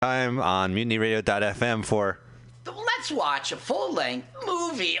Time on MutinyRadio.fm for Let's watch a full-length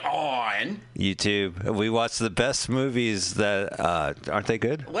movie on YouTube. We watch the best movies that aren't they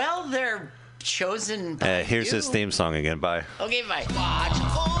good? Well, they're chosen by Here's you. his theme song again. Bye. Okay, bye. Watch a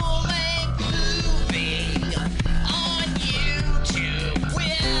full-length movie on YouTube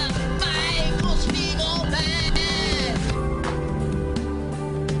with Michael Spiegelman.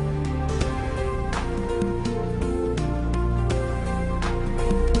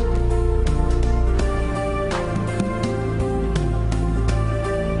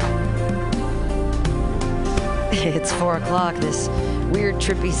 It's 4 o'clock. This weird,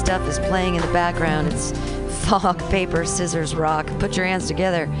 trippy stuff is playing in the background. It's fog, paper, scissors, rock. Put your hands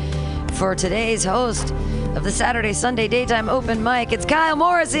together for today's host of the Saturday, Sunday Daytime Open Mic. It's Kyle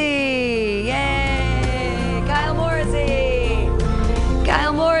Morrissey! Yay! Kyle Morrissey!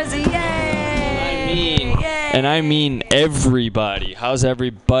 Kyle Morrissey, yay! And I mean everybody. How's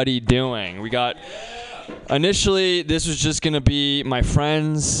everybody doing? We got... Initially, this was just going to be my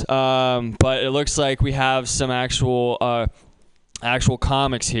friends, but it looks like we have some actual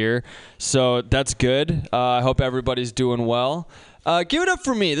comics here, so that's good. I hope everybody's doing well. Give it up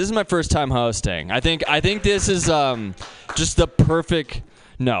for me. This is my first time hosting. I think this is just the perfect...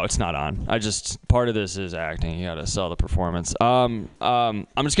 No, it's not on. Part of this is acting. You got to sell the performance. I'm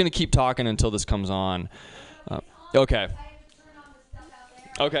just going to keep talking until this comes on. Okay.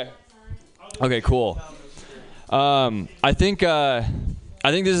 Okay, cool. I think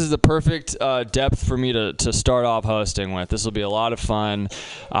this is the perfect depth for me to start off hosting with. This will be a lot of fun.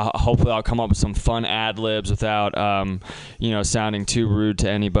 Hopefully, I'll come up with some fun ad libs without, sounding too rude to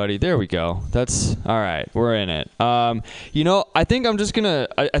anybody. There we go. That's all right. We're in it. I think I'm just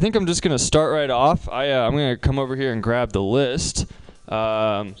gonna start right off. I'm gonna come over here and grab the list.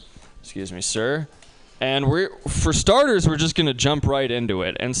 Excuse me, sir. And for starters, we're just going to jump right into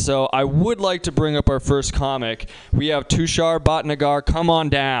it. And so I would like to bring up our first comic. We have Tushar Bhatnagar. Come on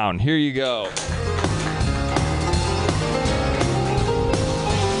down. Here you go.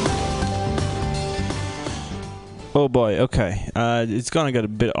 Oh boy, okay. It's going to get a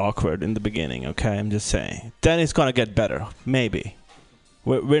bit awkward in the beginning, okay? I'm just saying. Then it's going to get better. Maybe.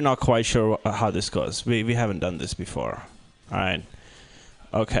 We're not quite sure how this goes. We haven't done this before. All right.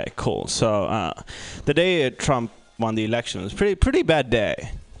 Okay, cool. So the day Trump won the election was pretty bad day.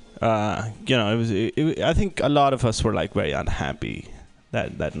 I think a lot of us were like very unhappy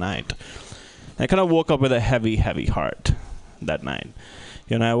that night. I kind of woke up with a heavy heart that night.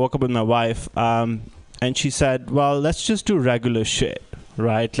 I woke up with my wife, and she said, "Well, let's just do regular shit,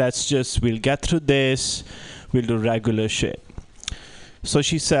 right? We'll get through this. We'll do regular shit." So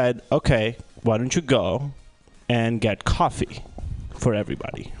she said, "Okay, why don't you go and get coffee for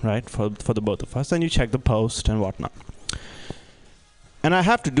everybody, right? For the both of us. And you check the post and whatnot." And I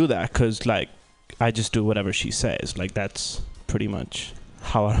have to do that because, I just do whatever she says. That's pretty much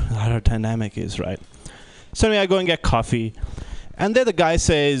how our dynamic is, right? So anyway, I go and get coffee. And then the guy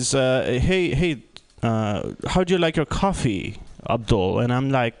says, hey, how'd you like your coffee, Abdul? And I'm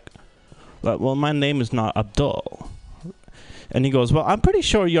like, well, my name is not Abdul. And he goes, well, I'm pretty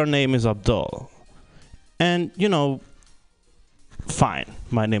sure your name is Abdul. And, fine,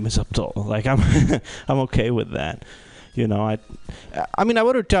 my name is Abdul. I'm okay with that. I want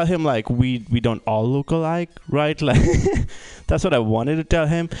to tell him we don't all look alike, right? That's what I wanted to tell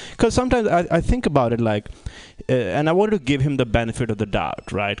him. Because sometimes I think about it and I wanted to give him the benefit of the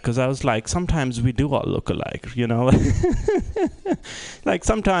doubt, right? Because I was sometimes we do all look alike,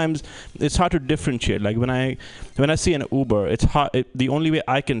 sometimes it's hard to differentiate. When I see an Uber, it's hard. The only way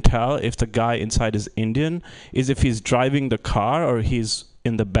I can tell if the guy inside is Indian is if he's driving the car or he's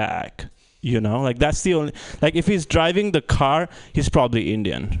in the back. That's the only... if he's driving the car, he's probably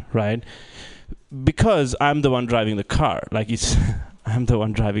Indian, right? Because I'm the one driving the car. I'm the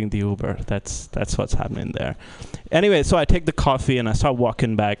one driving the Uber. That's what's happening there. Anyway, so I take the coffee and I start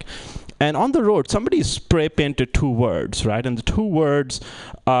walking back. And on the road, somebody spray painted 2 words, right? And the 2 words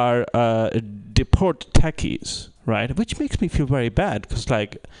are deport techies, right? Which makes me feel very bad because,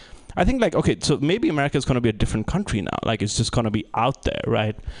 I think, okay, so maybe America is going to be a different country now. It's just going to be out there,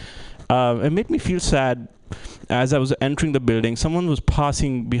 right? It made me feel sad. As I was entering the building, someone was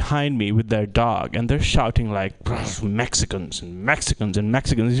passing behind me with their dog, and they're shouting Mexicans and Mexicans and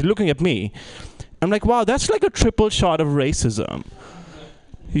Mexicans. He's looking at me. I'm like, wow, that's a triple shot of racism,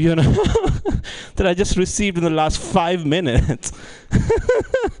 that I just received in the last 5 minutes.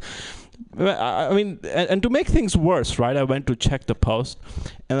 And to make things worse, right, I went to check the post,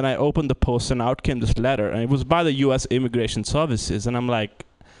 and then I opened the post, and out came this letter, and it was by the U.S. Immigration Services, and I'm like,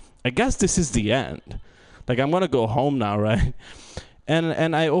 I guess this is the end. I'm going to go home now, right?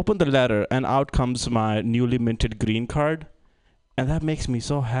 And I open the letter, and out comes my newly minted green card. And that makes me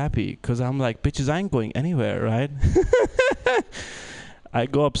so happy, because I'm like, bitches, I ain't going anywhere, right? I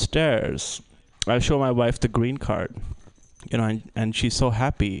go upstairs. I show my wife the green card, and she's so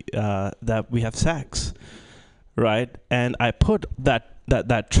happy that we have sex, right? And I put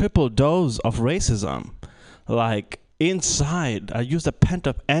that triple dose of racism, like, inside. I used the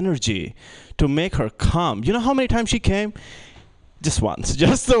pent-up energy to make her come. You know how many times she came? Just once.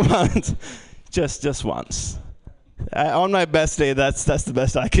 Just the once. Just once. On my best day, that's the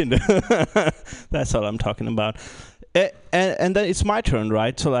best I can do. That's all I'm talking about. And then it's my turn,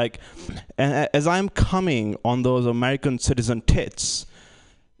 right? So like, and as I'm coming on those American citizen tits,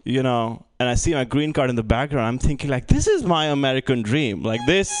 and I see my green card in the background, I'm thinking like, this is my American dream. Like,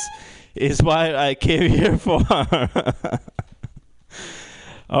 this is what I came here for.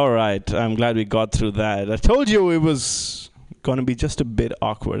 All right, I'm glad we got through that. I told you it was going to be just a bit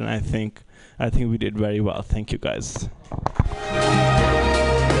awkward, and I think we did very well. Thank you, guys.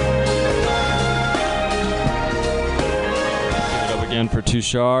 Again for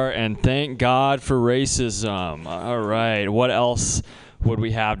Tushar, and thank God for racism. All right, what else would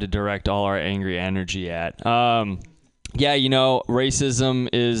we have to direct all our angry energy at? Racism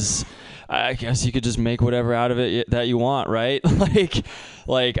is, I guess you could just make whatever out of it that you want, right?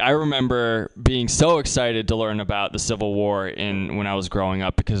 like I remember being so excited to learn about the Civil War when I was growing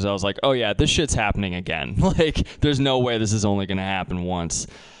up, because I was like, oh yeah, this shit's happening again. Like, there's no way this is only going to happen once.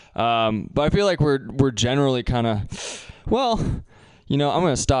 But I feel like we're generally kind of, I'm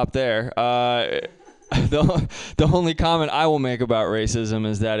going to stop there. The only comment I will make about racism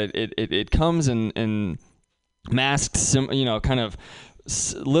is that it comes in masked, kind of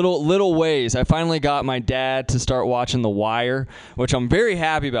little ways. I finally got my dad to start watching The Wire, which I'm very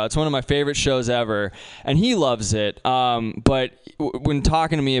happy about. It's one of my favorite shows ever, and he loves it. But when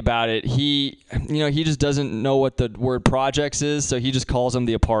talking to me about it, he just doesn't know what the word projects is, so he just calls them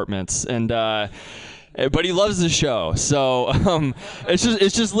the apartments. And but he loves the show, so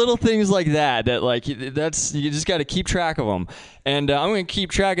it's just little things like that you just got to keep track of them. And I'm going to keep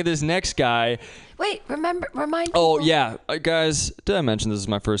track of this next guy. Wait, remind people. Oh yeah, guys, did I mention this is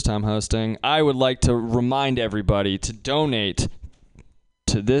my first time hosting? I would like to remind everybody to donate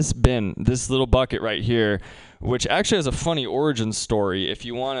to this bin, this little bucket right here, which actually has a funny origin story. If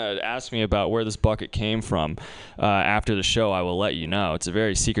you want to ask me about where this bucket came from after the show, I will let you know. It's a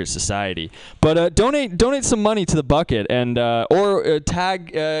very secret society. But donate some money to the bucket, and or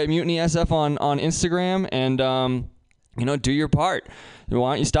tag Mutiny SF on Instagram, and do your part.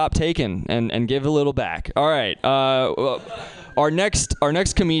 Why don't you stop taking and give a little back? All right. Our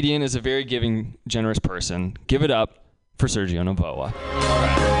next comedian is a very giving, generous person. Give it up for Sergio Novoa. All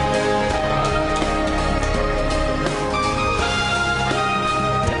right.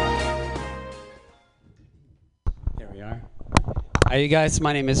 Hi, you guys.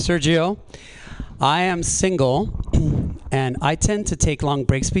 My name is Sergio. I am single, and I tend to take long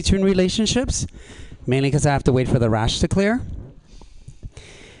breaks between relationships, mainly because I have to wait for the rash to clear.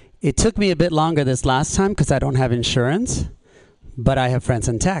 It took me a bit longer this last time because I don't have insurance, but I have friends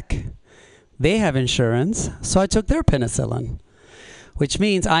in tech. They have insurance, so I took their penicillin, which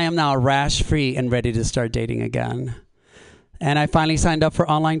means I am now rash-free and ready to start dating again. And I finally signed up for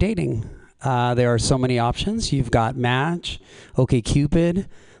online dating. There are so many options. You've got Match, OkCupid,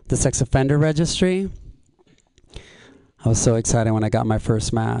 the Sex Offender Registry. I was so excited when I got my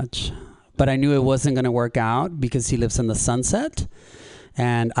first match. But I knew it wasn't going to work out because he lives in the Sunset,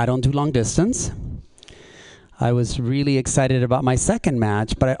 and I don't do long distance. I was really excited about my second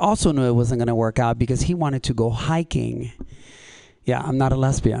match, but I also knew it wasn't going to work out because he wanted to go hiking. Yeah, I'm not a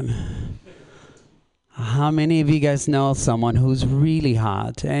lesbian. How many of you guys know someone who's really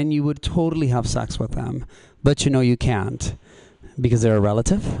hot and you would totally have sex with them, but you can't because they're a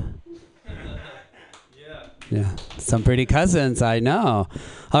relative? Yeah, some pretty cousins, I know.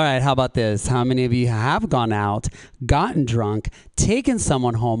 All right, how about this? How many of you have gone out, gotten drunk, taken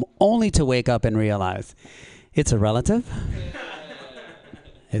someone home only to wake up and realize it's a relative?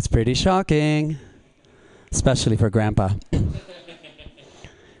 It's pretty shocking, especially for Grandpa.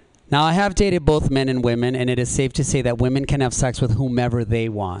 Now, I have dated both men and women, and it is safe to say that women can have sex with whomever they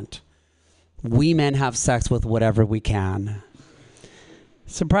want. We men have sex with whatever we can.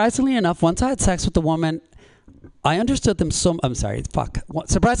 Surprisingly enough, once I had sex with a woman, I understood them so... I'm sorry, fuck.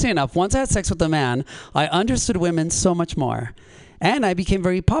 Surprisingly enough, once I had sex with a man, I understood women so much more. And I became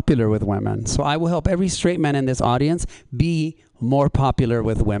very popular with women. So I will help every straight man in this audience be more popular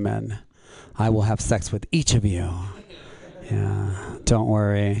with women. I will have sex with each of you. Yeah, don't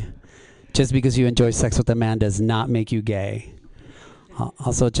worry. Just because you enjoy sex with a man does not make you gay.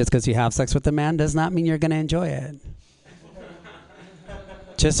 Also, just because you have sex with a man does not mean you're going to enjoy it.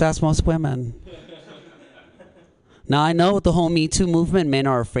 Just ask most women. Now, I know with the whole Me Too movement, men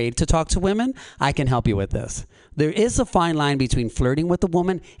are afraid to talk to women. I can help you with this. There is a fine line between flirting with a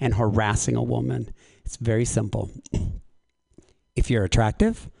woman and harassing a woman. It's very simple. If you're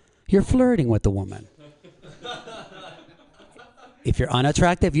attractive, you're flirting with the woman. If you're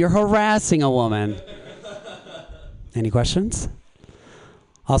unattractive, you're harassing a woman. Any questions?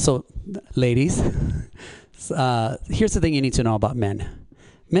 Also, ladies, here's the thing you need to know about men.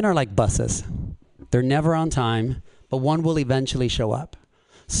 Men are like buses. They're never on time, but one will eventually show up.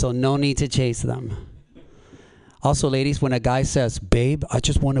 So no need to chase them. Also, ladies, when a guy says, babe, I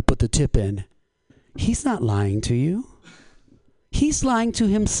just want to put the tip in, he's not lying to you. He's lying to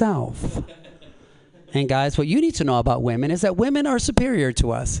himself. And guys, what you need to know about women is that women are superior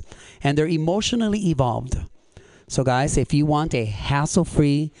to us, and they're emotionally evolved. So guys, if you want a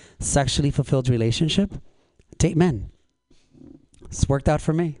hassle-free, sexually fulfilled relationship, date men. It's worked out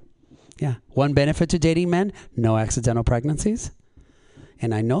for me. Yeah. One benefit to dating men, no accidental pregnancies.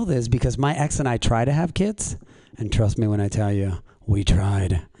 And I know this because my ex and I try to have kids. And trust me when I tell you, we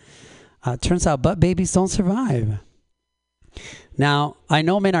tried. Turns out butt babies don't survive. Now, I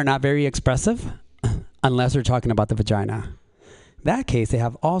know men are not very expressive unless they're talking about the vagina. In that case, they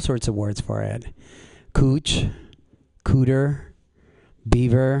have all sorts of words for it. Cooch, cooter,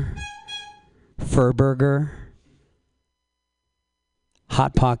 beaver, fur burger,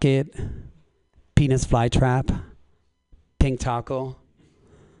 hot pocket, penis flytrap, pink taco,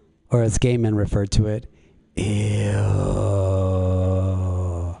 or as gay men refer to it, ew.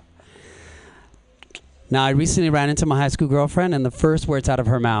 Now, I recently ran into my high school girlfriend, and the first words out of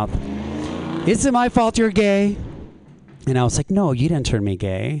her mouth, is it my fault you're gay? And I was like, no, you didn't turn me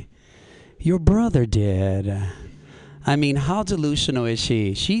gay. Your brother did. I mean, how delusional is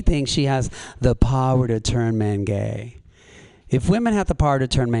she? She thinks she has the power to turn men gay. If women had the power to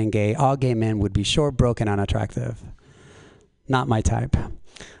turn men gay, all gay men would be short, broke, and unattractive. Not my type.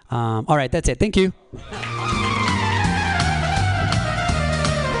 All right, that's it. Thank you.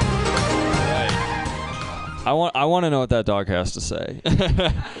 I want to know what that dog has to say.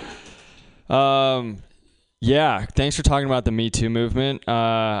 Yeah, thanks for talking about the Me Too movement.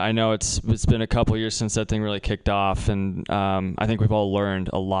 I know it's been a couple years since that thing really kicked off, and I think we've all learned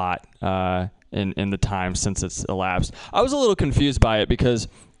a lot in the time since it's elapsed. I was a little confused by it because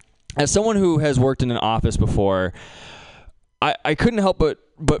as someone who has worked in an office before, I couldn't help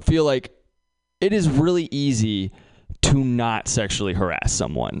but feel like it is really easy to not sexually harass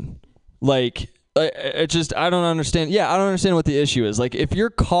someone. Like, I don't understand. Yeah, I don't understand what the issue is. Like, if your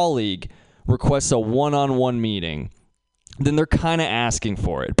colleague requests a one-on-one meeting, then they're kind of asking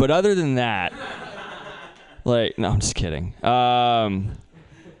for it. But other than that, like, no, I'm just kidding. I'm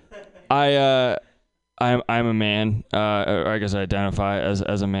a man, or I guess I identify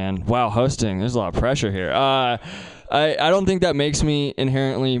as a man. Wow, hosting, there's a lot of pressure here. I don't think that makes me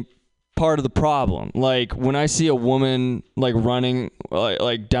inherently part of the problem. Like, when I see a woman like running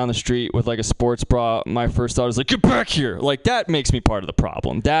like down the street with like a sports bra, my first thought is like, get back here. Like, that makes me part of the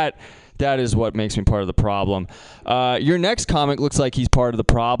problem. That is what makes me part of the problem. Your next comic looks like he's part of the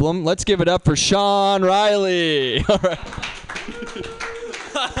problem. Let's give it up for Sean Riley. All right.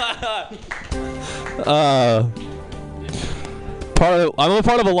 I'm a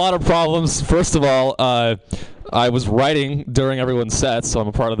part of a lot of problems. First of all, I was writing during everyone's set, so I'm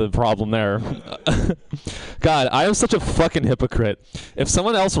a part of the problem there. God, I am such a fucking hypocrite. If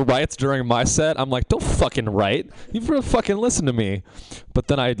someone else writes during my set, I'm like, don't fucking write. You fucking listen to me. But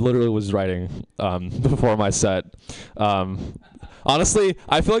then I literally was writing before my set. Honestly,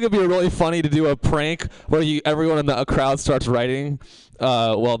 I feel like it'd be really funny to do a prank where everyone in the crowd starts writing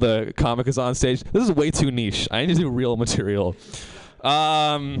while the comic is on stage. This is way too niche. I need to do real material.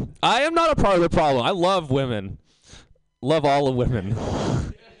 I am not a part of the problem. I love women. Love all of women.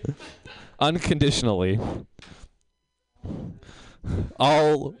 Unconditionally.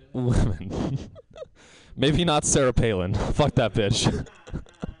 All women. Maybe not Sarah Palin. Fuck that bitch.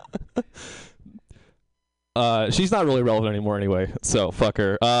 She's not really relevant anymore anyway, so fuck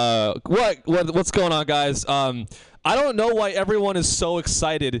her. What's going on, guys? I don't know why everyone is so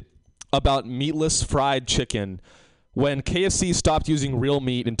excited about meatless fried chicken when KFC stopped using real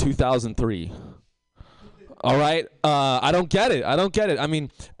meat in 2003. All right? I don't get it. I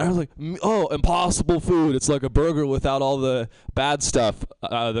mean, I was like, oh, impossible food. It's like a burger without all the bad stuff,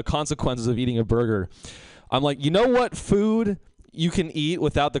 the consequences of eating a burger. I'm like, you know what food you can eat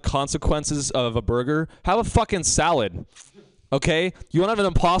without the consequences of a burger? Have a fucking salad. Okay? You want to have an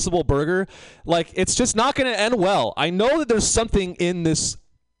Impossible Burger? Like, it's just not going to end well. I know that there's something in this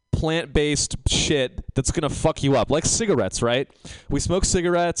plant-based shit that's going to fuck you up. Like cigarettes, right? We smoked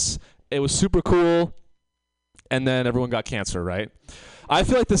cigarettes. It was super cool. And then everyone got cancer, right? I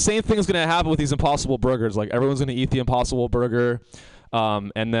feel like the same thing is going to happen with these Impossible Burgers. Like, everyone's going to eat the Impossible Burger.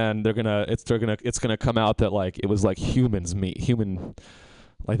 And then it's gonna come out that like it was like human,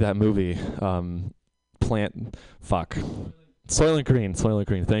 like that movie, Soylent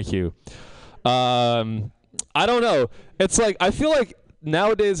Green. Thank you. I don't know. It's like I feel like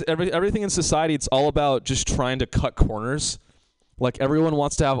nowadays everything in society, it's all about just trying to cut corners. Like everyone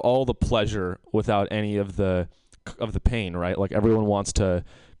wants to have all the pleasure without any of the pain, right? Like everyone wants to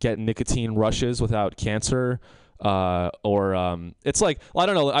get nicotine rushes without cancer. It's like, I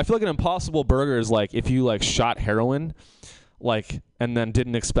don't know. I feel like an Impossible Burger is like if you like shot heroin, like, and then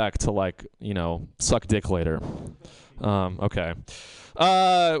didn't expect to like, suck dick later. Okay.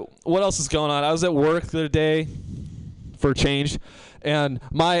 What else is going on? I was at work the other day for a change, and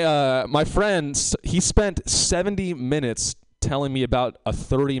my friend, he spent 70 minutes telling me about a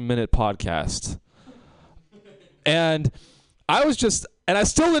 30-minute podcast. And I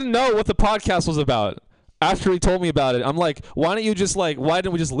still didn't know what the podcast was about. After he told me about it, I'm like, why didn't we just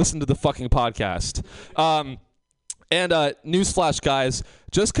listen to the fucking podcast? Newsflash, guys,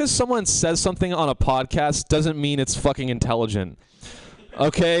 just because someone says something on a podcast doesn't mean it's fucking intelligent.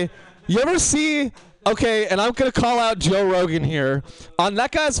 Okay? You ever see... Okay, and I'm going to call out Joe Rogan here. On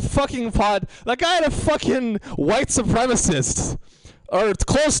that guy's fucking pod, that guy had a fucking white supremacist. Or it's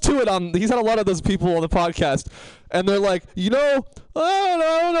close to it. He's had a lot of those people on the podcast. And they're like, I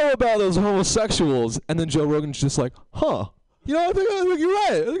don't know about those homosexuals. And then Joe Rogan's just like, huh. I think you're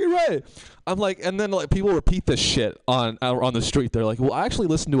right. I think you're right. I'm like, and then like people repeat this shit on the street. They're like, well, I actually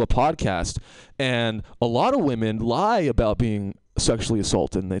listened to a podcast, and a lot of women lie about being sexually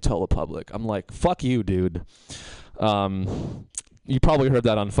assaulted, and they tell the public. I'm like, fuck you, dude. You probably heard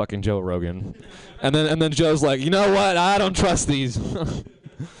that on fucking Joe Rogan. And then Joe's like, you know what? I don't trust these.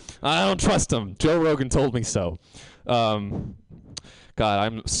 I don't trust them. Joe Rogan told me so. God,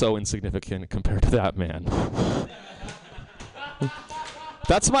 I'm so insignificant compared to that man.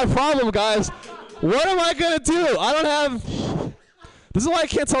 That's my problem, guys. What am I going to do? I don't have... This is why I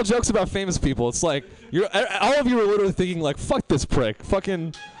can't tell jokes about famous people. It's like, all of you are literally thinking, like, fuck this prick.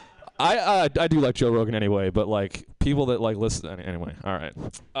 Fucking... I do like Joe Rogan anyway, but, like, people that, like, listen... Anyway, all right.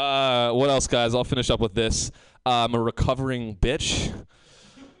 What else, guys? I'll finish up with this. I'm a recovering bitch.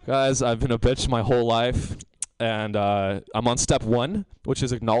 Guys, I've been a bitch my whole life, and I'm on step 1, which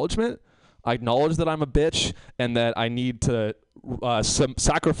is acknowledgement. I acknowledge that I'm a bitch and that I need to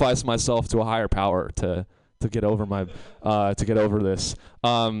sacrifice myself to a higher power to get over this.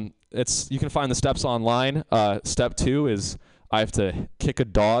 You can find the steps online. Step 2 is I have to kick a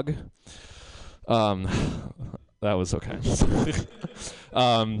dog. That was okay.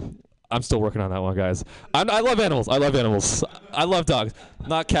 I'm still working on that one, guys. I love animals. I love dogs.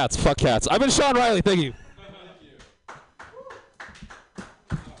 Not cats. Fuck cats. I've been Sean Riley. Thank you.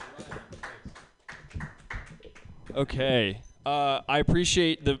 Okay. I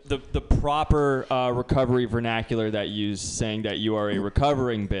appreciate the proper recovery vernacular that you use, saying that you are a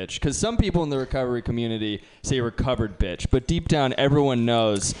recovering bitch. Because some people in the recovery community say recovered bitch. But deep down, everyone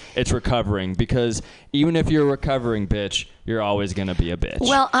knows it's recovering. Because even if you're a recovering bitch, you're always going to be a bitch.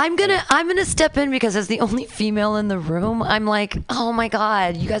 Well, I'm gonna step in because as the only female in the room, I'm like, oh my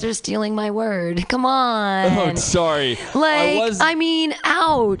God, you guys are stealing my word. Come on. Oh, sorry. I mean,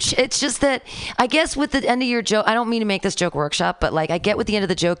 ouch. It's just that I guess with the end of your joke, I don't mean to make this joke workshop, but like I get with the end of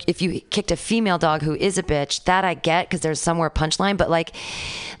the joke, if you kicked a female dog who is a bitch, that I get because there's somewhere punchline. But like,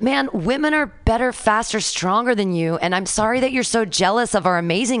 man, women are better, faster, stronger than you. And I'm sorry that you're so jealous of our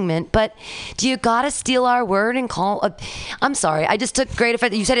amazingment, but do you gotta steal our word and call a... I'm sorry. I just took great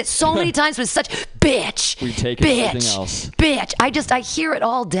offense. You said it so many times with such bitch. We take everything else. Bitch. I hear it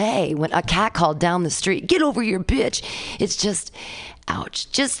all day when a cat called down the street. Get over your bitch. It's just...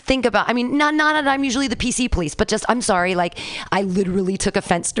 Ouch. Just think about, I mean, not that I'm usually the PC police, but just, I'm sorry, like, I literally took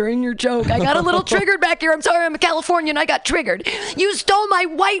offense during your joke. I got a little triggered back here. I'm sorry, I'm a Californian. I got triggered. You stole my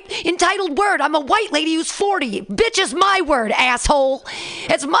white entitled word. I'm a white lady who's 40. Bitch is my word, asshole.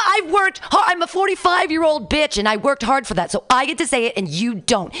 I've worked hard. I'm a 45-year-old bitch, and I worked hard for that, so I get to say it, and you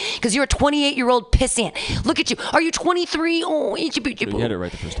don't, because you're a 28-year-old pissant. Look at you. Are you 23? Oh, you had it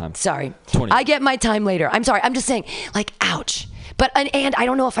right the first time. Sorry. 20. I get my time later. I'm sorry. I'm just saying, like, ouch. But and I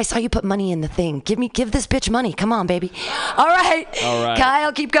don't know if I saw you put money in the thing. Give this bitch money. Come on, baby. All right.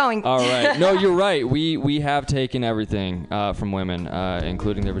 Kyle, keep going. All right. No, you're right. We have taken everything from women,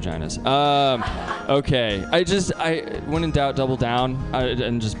 including their vaginas. Okay. When in doubt, double down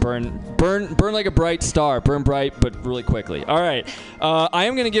and just burn like a bright star. Burn bright, but really quickly. All right. I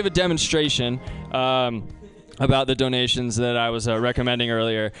am going to give a demonstration. About the donations that I was recommending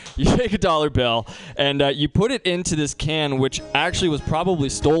earlier. You take a $1 bill and you put it into this can, which actually was probably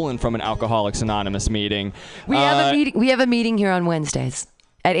stolen from an Alcoholics Anonymous meeting. We have a meeting here on Wednesdays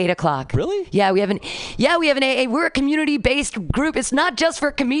at 8:00. Really? Yeah, we have an AA. We're a community-based group. It's not just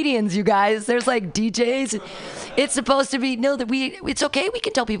for comedians, you guys. There's like DJs. It's supposed to be it's okay. We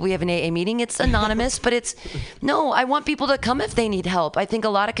can tell people we have an AA meeting. It's anonymous, but I want people to come if they need help. I think a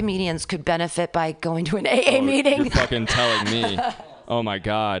lot of comedians could benefit by going to an AA meeting. You're fucking telling me. Oh my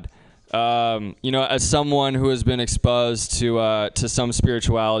God. As someone who has been exposed to some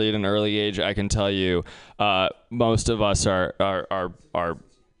spirituality at an early age, I can tell you, most of us are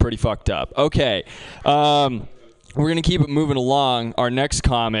pretty fucked up. Okay. We're going to keep it moving along. Our next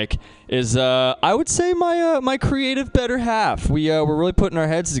comic is, I would say, my creative better half. We're really putting our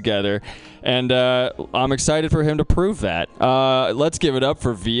heads together, and I'm excited for him to prove that. Let's give it up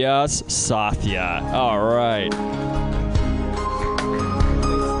for Vyas Sathya. All right.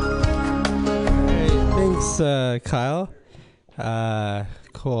 Hey, thanks, Kyle.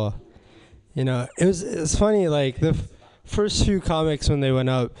 Cool. It was funny, like, the first few comics when they went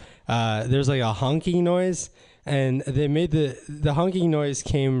up, there's like a honking noise. And they made the honking noise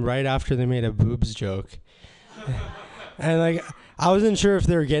came right after they made a boobs joke. And like, I wasn't sure if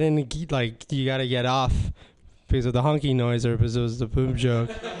they were getting like, you gotta get off because of the honking noise or because it was the boob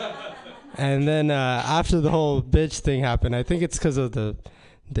joke. And then after the whole bitch thing happened, I think it's because of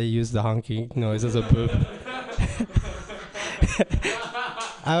they used the honking noise as a boob.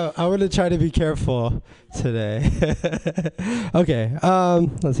 I want to try to be careful today. Okay,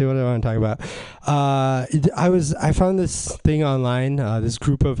 let's see what I want to talk about. I found this thing online, this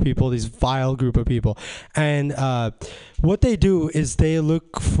group of people, this vile group of people, and what they do is they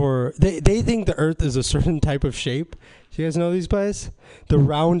look for, they think the Earth is a certain type of shape. Do you guys know these guys? The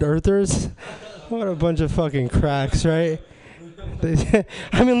round earthers? What a bunch of fucking cracks, right?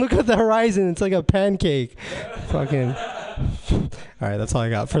 I mean, look at the horizon. It's like a pancake. Fucking... All right, that's all I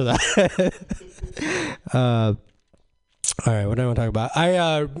got for that. All right, what do I want to talk about?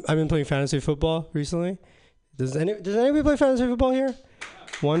 I've been playing fantasy football recently. Does anybody play fantasy football here?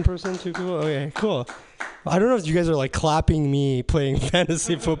 One person, two people? Okay, cool. I don't know if you guys are like clapping me playing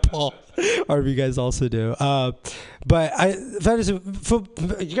fantasy football, or if you guys also do. But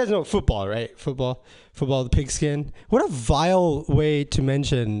you guys know football, right? Football, the pigskin. What a vile way to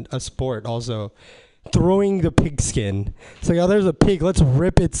mention a sport. Also, throwing the pigskin. It's like, oh, there's a pig. Let's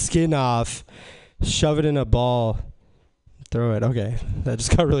rip its skin off, shove it in a ball, throw it. Okay, that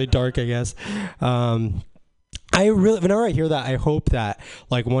just got really dark, I guess. Whenever I hear that, I hope that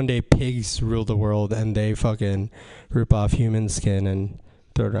like one day pigs rule the world and they fucking rip off human skin and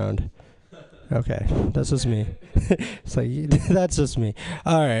throw it around. Okay, that's just me. It's like, that's just me.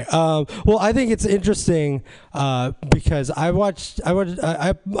 All right. Well, I think it's interesting because I watch a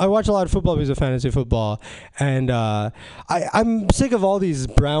lot of football because of fantasy football, and I'm sick of all these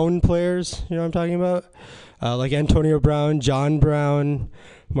Brown players. You know what I'm talking about? Like Antonio Brown, John Brown,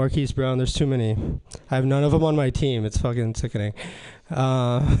 Marquise Brown. There's too many. I have none of them on my team. It's fucking sickening.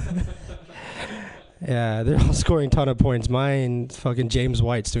 Yeah, they're all scoring a ton of points. Mine, fucking James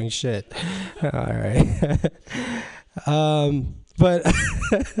White's doing shit. All right. But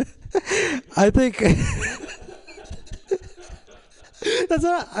I think that's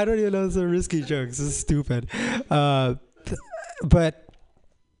not, I don't even know, it's a risky joke. This is stupid. But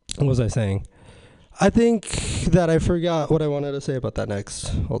what was I saying? I think that I forgot what I wanted to say about that next.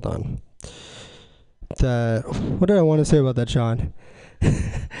 Hold on. What did I want to say about that, Sean?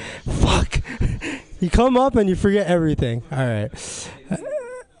 Fuck. You come up and you forget everything. All right.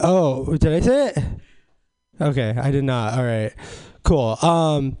 Oh, did I say it? Okay, I did not. All right. Cool.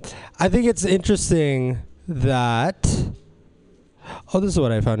 I think it's interesting that... Oh, this is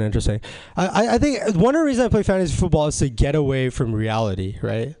what I found interesting. I think one of the reasons I play fantasy football is to get away from reality,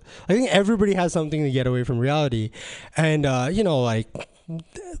 right? I think everybody has something to get away from reality. And, like...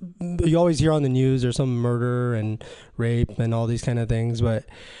 You always hear on the news there's some murder and rape and all these kind of things, but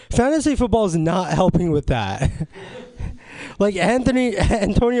fantasy football is not helping with that. Like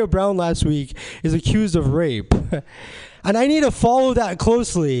Antonio Brown last week is accused of rape. And I need to follow that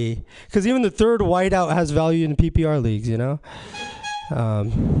closely because even the third whiteout has value in PPR leagues, you know?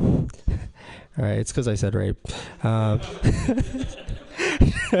 All right, it's because I said rape. Fuck.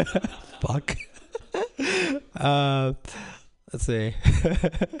 Let's see.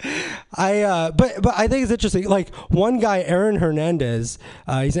 But I think it's interesting. Like one guy, Aaron Hernandez,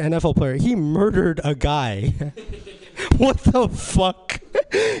 he's an NFL player. He murdered a guy. What the fuck?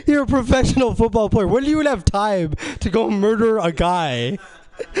 You're a professional football player. When do you even have time to go murder a guy?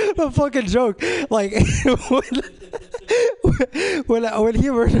 A fucking joke. Like when he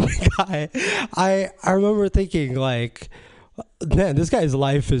murdered a guy, I remember thinking like, man, this guy's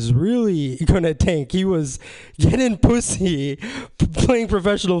life is really gonna tank. He was getting pussy, playing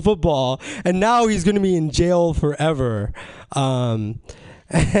professional football, and now he's gonna be in jail forever.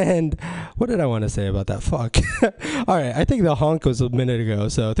 And what did I want to say about that? Fuck. All right, I think the honk was a minute ago.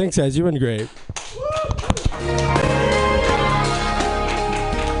 So thanks, guys. You've been great.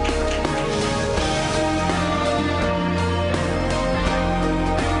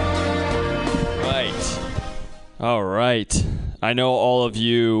 All right. I know all of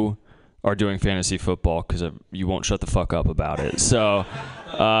you are doing fantasy football because you won't shut the fuck up about it. So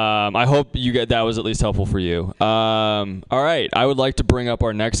I hope that was at least helpful for you. All right. I would like to bring up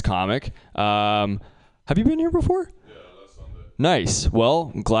our next comic. Have you been here before? Yeah, last Sunday. Nice.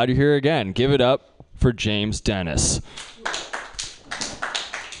 Well, I'm glad you're here again. Give it up for James Dennis.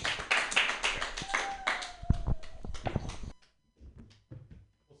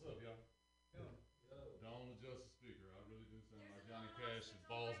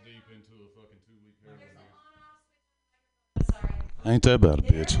 Ain't that bad a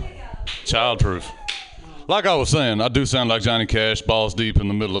bitch. Childproof. Like I was saying, I do sound like Johnny Cash, balls deep in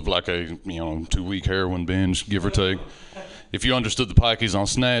the middle of like a 2-week heroin binge, give or take. If you understood the pikeys on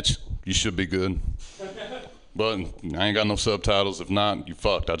Snatch, you should be good. But I ain't got no subtitles. If not, you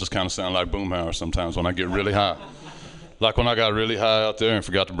fucked. I just kind of sound like Boomhauer sometimes when I get really high. Like when I got really high out there and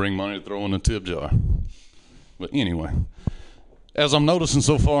forgot to bring money to throw in the tip jar. But anyway, as I'm noticing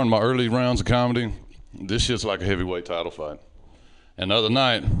so far in my early rounds of comedy, this shit's like a heavyweight title fight. And the other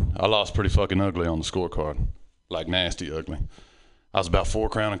night, I lost pretty fucking ugly on the scorecard. Like nasty ugly. I was about 4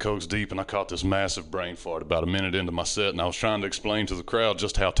 Crown and Cokes deep, and I caught this massive brain fart about a minute into my set, and I was trying to explain to the crowd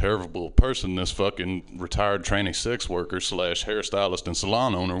just how terrible a person this fucking retired trainee sex worker / hairstylist and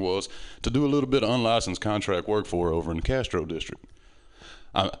salon owner was to do a little bit of unlicensed contract work for over in the Castro district.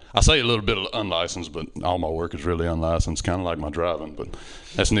 I say a little bit of unlicensed, but all my work is really unlicensed, kind of like my driving, but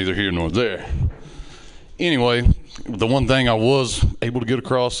that's neither here nor there. Anyway, the one thing I was able to get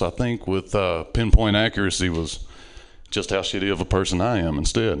across, I think, with pinpoint accuracy was just how shitty of a person I am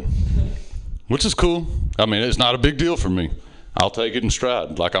instead. Which is cool. I mean, it's not a big deal for me. I'll take it in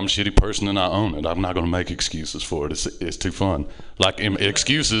stride. Like, I'm a shitty person and I own it. I'm not going to make excuses for it. It's too fun. Like,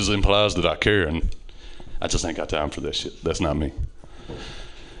 excuses implies that I care, and I just ain't got time for that shit. That's not me.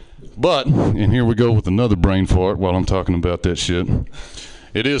 But, and here we go with another brain fart while I'm talking about that shit.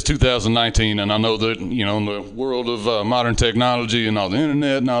 It is 2019, and I know that, in the world of modern technology and all the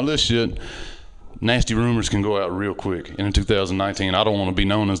internet and all this shit, nasty rumors can go out real quick. And in 2019, I don't want to be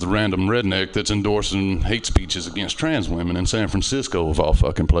known as the random redneck that's endorsing hate speeches against trans women in San Francisco of all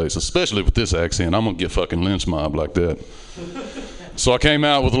fucking places, especially with this accent. I'm going to get fucking lynch mob like that. So I came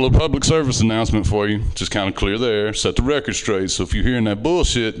out with a little public service announcement for you, just kind of clear the air, set the record straight. So if you're hearing that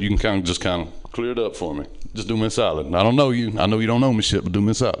bullshit, you can kind of clear it up for me. Just do me a solid. I don't know you. I know you don't know me shit, but do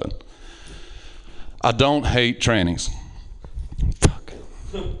me a solid. I don't hate trannies. Fuck.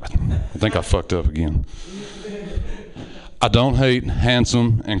 I think I fucked up again. I don't hate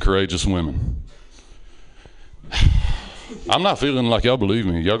handsome and courageous women. I'm not feeling like y'all believe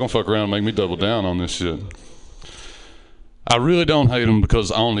me. Y'all gonna fuck around and make me double down on this shit. I really don't hate them because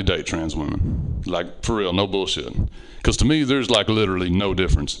I only date trans women. Like, for real, no bullshit. Because to me, there's like literally no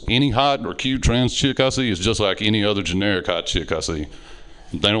difference. Any hot or cute trans chick I see is just like any other generic hot chick I see.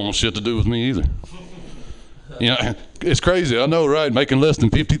 They don't want shit to do with me either. It's crazy, I know, right? Making less than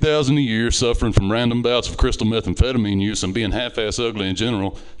 $50,000 a year, suffering from random bouts of crystal methamphetamine use, and being half-ass ugly in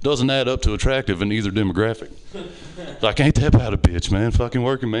general doesn't add up to attractive in either demographic. Like, ain't that about a bitch, man? Fucking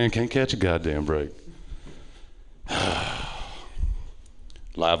working man can't catch a goddamn break.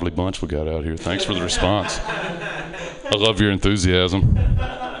 Lively bunch we got out here. Thanks for the response. I love your enthusiasm.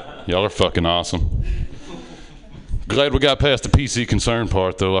 Y'all are fucking awesome. Glad we got past the PC concern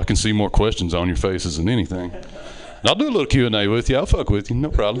part, though. I can see more questions on your faces than anything. And I'll do a little Q&A with you. I'll fuck with you. No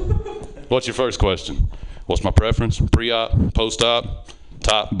problem. What's your first question? What's my preference? Pre-op, post-op,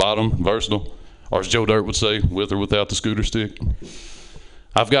 top, bottom, versatile? Or as Joe Dirt would say, with or without the scooter stick?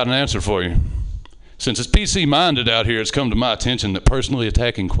 I've got an answer for you. Since it's PC-minded out here, it's come to my attention that personally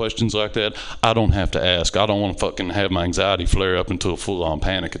attacking questions like that, I don't have to ask. I don't want to fucking have my anxiety flare up into a full-on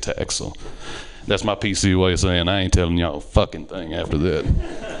panic attack. So that's my PC way of saying I ain't telling y'all a fucking thing after that.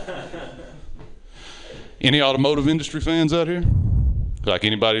 Any automotive industry fans out here? Like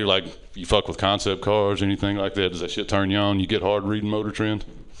anybody, like you fuck with concept cars, anything like that? Does that shit turn you on? You get hard reading Motor Trend?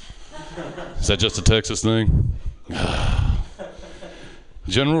 Is that just a Texas thing?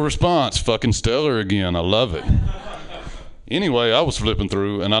 General response, fucking stellar again. I love it. Anyway, I was flipping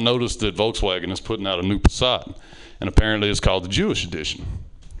through and I noticed that Volkswagen is putting out a new Passat, and apparently it's called the Jewish edition.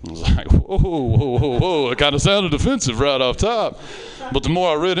 I was like, whoa, whoa, whoa, whoa. It kind of sounded offensive right off top. But the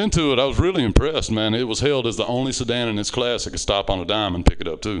more I read into it, I was really impressed, man. It was hailed as the only sedan in its class that could stop on a dime and pick it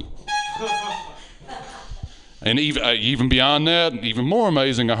up too. And even beyond that, even more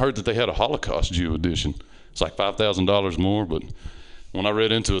amazing, I heard that they had a Holocaust Jew edition. It's like $5,000 more, but when I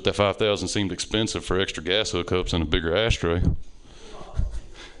read into it, that $5,000 seemed expensive for extra gas hookups and a bigger ashtray.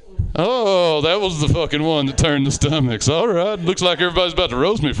 Oh, that was the fucking one that turned the stomachs. All right, looks like everybody's about to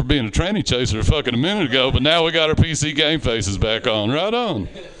roast me for being a tranny chaser fucking a minute ago, but now we got our PC game faces back on. Right on.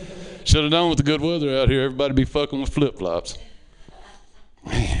 Should have known with the good weather out here, everybody be fucking with flip-flops.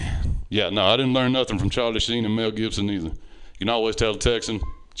 Man. Yeah, no, I didn't learn nothing from Charlie Sheen and Mel Gibson either. You can always tell a Texan,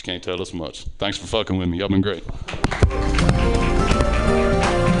 but you can't tell us much. Thanks for fucking with me. Y'all been great.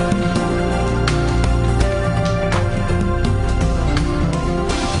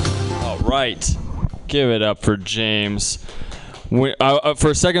 Right. Give it up for James. For a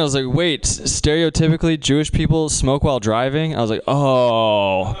second, I was like, wait, stereotypically Jewish people smoke while driving? I was like,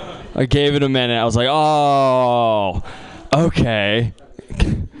 oh. I gave it a minute. I was like, oh, okay.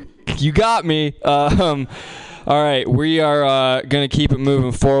 You got me. All right, we are going to keep it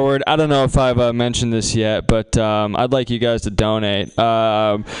moving forward. I don't know if I've mentioned this yet, but I'd like you guys to donate.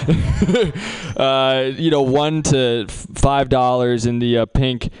 $1 to $5 in the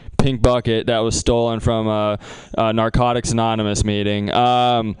pink bucket that was stolen from a Narcotics Anonymous meeting.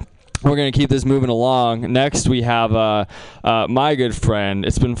 We're going to keep this moving along. Next, we have my good friend.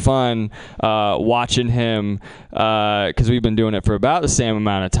 It's been fun watching him because we've been doing it for about the same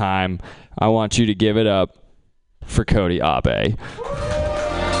amount of time. I want you to give it up for Cody Abe.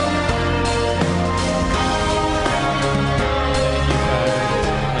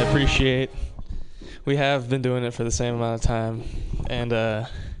 I appreciate. We have been doing it for the same amount of time, and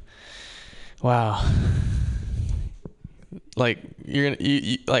wow, like you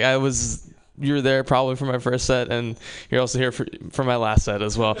were there probably for my first set, and you're also here for my last set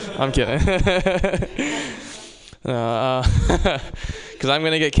as well. I'm kidding. Because I'm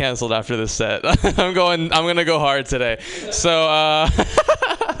gonna get canceled after this set. I'm gonna go hard today. So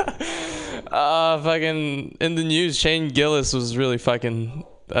fucking in the news, Shane Gillis was really fucking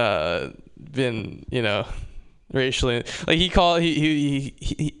been, racially, like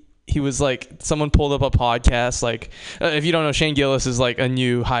he was like, someone pulled up a podcast, like, if you don't know, Shane Gillis is like a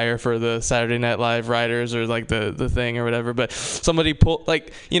new hire for the Saturday Night Live writers, or like the thing or whatever, but somebody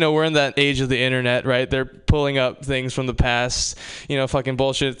we're in that age of the internet, right? They're pulling up things from the past, fucking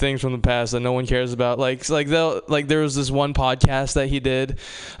bullshit things from the past that no one cares about. There was this one podcast that he did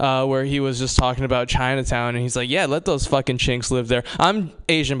where he was just talking about Chinatown, and he's like, yeah, let those fucking chinks live there. I'm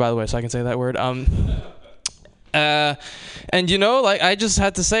Asian, by the way, so I can say that word. And I just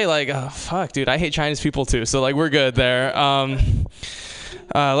had to say, oh, fuck, dude, I hate Chinese people too, so we're good there.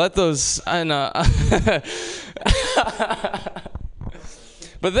 Let those, but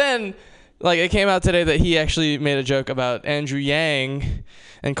then, it came out today that he actually made a joke about Andrew Yang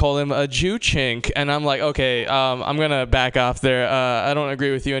and called him a Jew chink, and I'm like, okay, I'm gonna back off there. I don't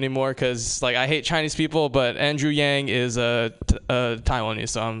agree with you anymore, because I hate Chinese people, but Andrew Yang is a Taiwanese,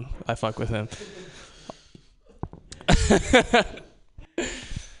 so I fuck with him.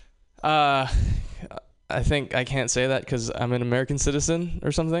 I think I can't say that because I'm an American citizen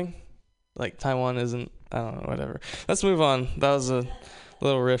or something. Taiwan isn't. I don't know. Whatever. Let's move on. That was a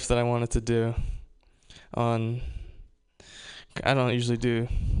little riff that I wanted to do on. I don't usually do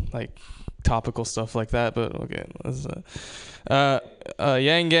topical stuff like that, but okay. Let's,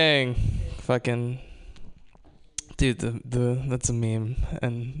 Yang Gang, fucking. Dude, that's a meme,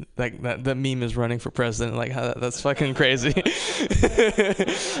 and that meme is running for president. That's fucking crazy. The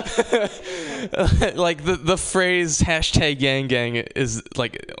phrase #Yang is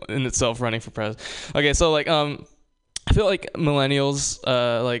in itself running for president. Okay, so I feel like millennials,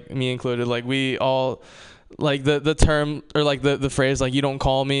 me included, we all the term or the phrase you don't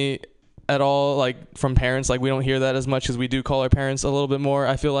call me at all, from parents. We don't hear that as much as we do call our parents a little bit more.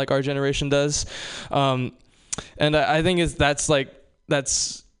 I feel like our generation does. And I think that's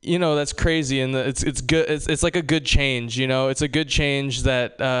that's crazy, and it's good. It's like a good change, It's a good change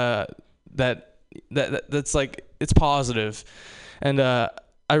that's like, it's positive, and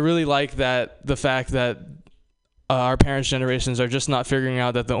I really like the fact that our parents' generations are just not figuring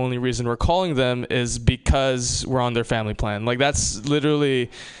out that the only reason we're calling them is because we're on their family plan. Like, that's literally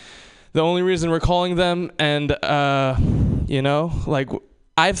the only reason we're calling them. And like,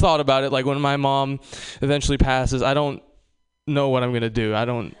 I've thought about it. Like, when my mom eventually passes, I don't know what I'm gonna do.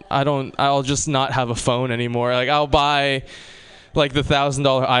 I'll just not have a phone anymore. Like, I'll buy like the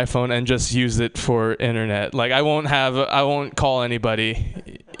 $1,000 iPhone and just use it for internet. Like, I won't call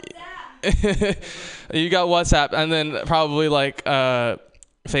anybody. You got WhatsApp, and then probably like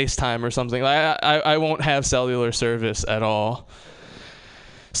FaceTime or something. Like, I won't have cellular service at all.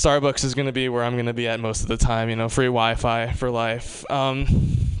 Starbucks is gonna be where I'm gonna be at most of the time. Free Wi-Fi for life.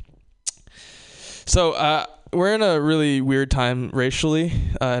 So we're in a really weird time racially.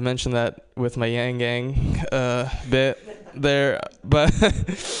 I mentioned that with my Yang Gang bit there, but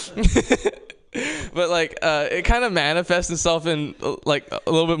but like it kind of manifests itself in like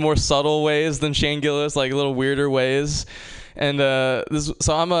a little bit more subtle ways than Shane Gillis, like a little weirder ways. And so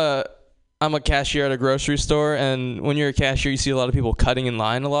I'm a cashier at a grocery store, and when you're a cashier, you see a lot of people cutting in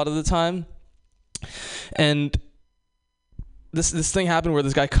line a lot of the time. And this thing happened where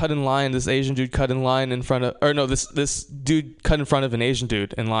this guy cut in line, this Asian dude cut in line in front of, or no, this dude cut in front of an Asian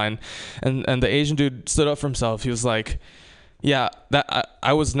dude in line, and the Asian dude stood up for himself. He was like, yeah,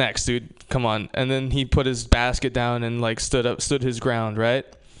 I was next, dude, come on. And then he put his basket down and like stood his ground, right?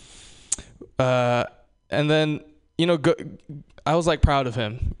 And then, I was like proud of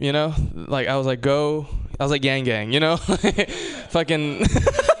him, like I was like, Yang Gang, fucking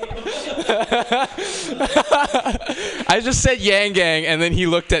I just said Yang Gang, and then he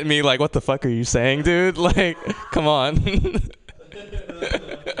looked at me like, what the fuck are you saying, dude? Like, come on.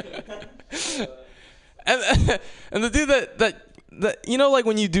 And the dude that like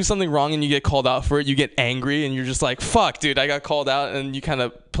when you do something wrong and you get called out for it, you get angry and you're just like, fuck, dude, I got called out, and you kind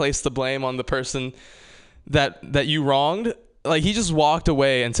of place the blame on the person that you wronged. Like, he just walked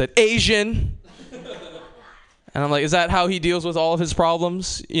away and said, Asian. And I'm like, is that how he deals with all of his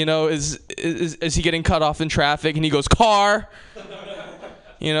problems? Is he getting cut off in traffic and he goes, car?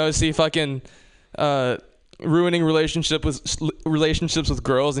 Is he fucking ruining relationships with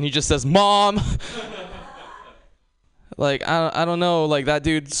girls and he just says, mom? Like, I don't know. Like, that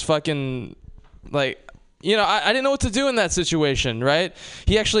dude's fucking, like, I didn't know what to do in that situation, right?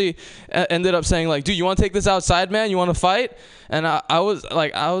 He actually ended up saying, like, dude, you want to take this outside, man? You want to fight? And I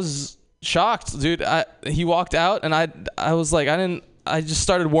was shocked, dude. He walked out, and I was like, I just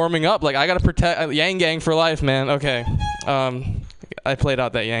started warming up. Like, I got to protect Yang Gang for life, man. Okay. I played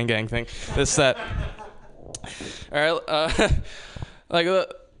out that Yang Gang thing. All right.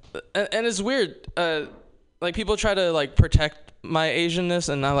 And it's weird. Like, people try to, like, protect my Asianness,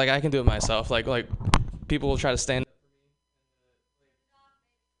 and I'm like, I can do it myself. Like people will try to stand.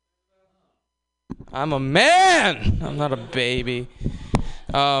 I'm a man. I'm not a baby.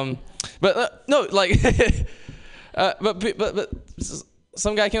 But no, like, but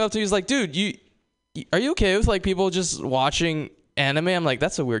some guy came up to me. He's like, dude, are you okay with like people just watching anime? I'm like,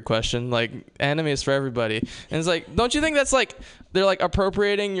 that's a weird question. Like, anime is for everybody. And it's like, don't you think that's like they're like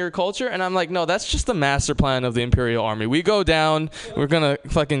appropriating your culture? And I'm like, no, that's just the master plan of the Imperial Army. We go down, we're gonna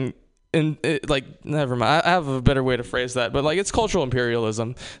fucking like, never mind. I have a better way to phrase that, but like, it's cultural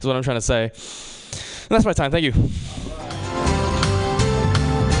imperialism is what I'm trying to say. And that's my time. Thank you.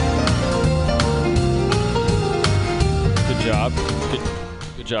 Good job.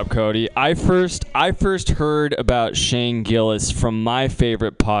 Good job, Cody. I first heard about Shane Gillis from my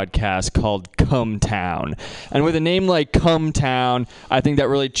favorite podcast called Come Town. And with a name like Come Town, I think that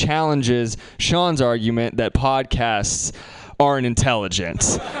really challenges Sean's argument that podcasts aren't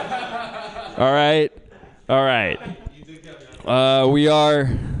intelligent. All right. We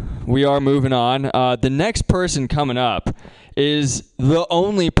are moving on. The next person coming up is the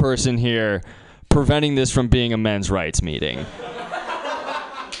only person here preventing this from being a men's rights meeting.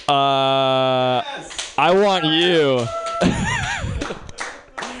 I want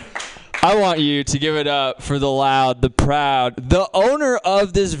you to give it up for the loud, the proud, the owner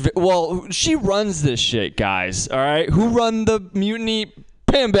of this. She runs this shit, guys. All right, who run the Mutiny?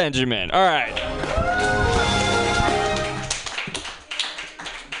 Pam Benjamin. All right.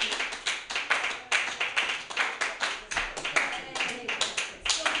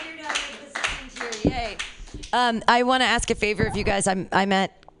 Yay. I want to ask a favor of you guys. I'm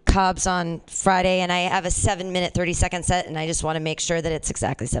at Cobb's on Friday, and I have a 7-minute, 30-second set, and I just want to make sure that it's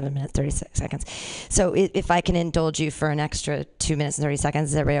exactly 7 minutes, 30 seconds. So if I can indulge you for an extra 2 minutes and 30 seconds,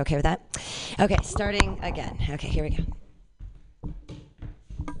 is everybody okay with that? Okay, starting again. Okay, here we go.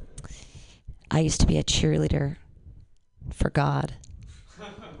 I used to be a cheerleader for God. There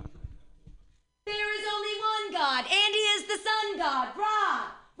is only one God, and He is the sun God.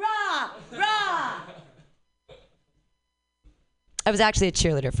 Rah, rah, rah. I was actually a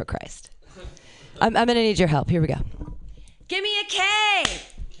cheerleader for Christ. I'm going to need your help. Here we go. Give me a K.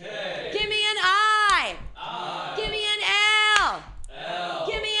 K. Give me an I. I. Give me an L. L.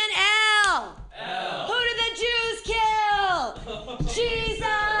 Give me an L. L. Who did the Jews kill? Jesus.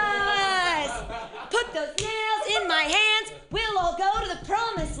 Put those nails in my hands. We'll all go to the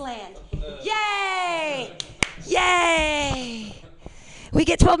promised land. Yay. Yay. We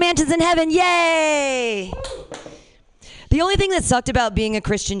get 12 mansions in heaven. Yay. The only thing that sucked about being a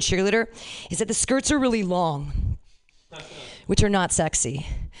Christian cheerleader is that the skirts are really long, which are not sexy.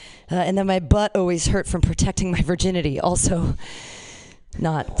 And then my butt always hurt from protecting my virginity, also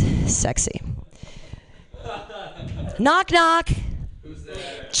not sexy. Knock, knock. Who's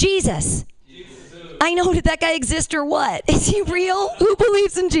there? Jesus. Jesus. I know, did that guy exist or what? Is he real? Who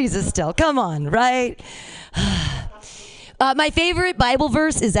believes in Jesus still? Come on, right? My favorite Bible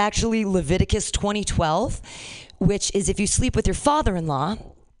verse is actually Leviticus 20:12. Which is, if you sleep with your father-in-law,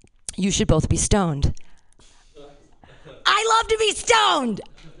 you should both be stoned. I love to be stoned!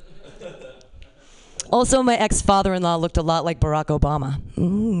 Also, my ex-father-in-law looked a lot like Barack Obama.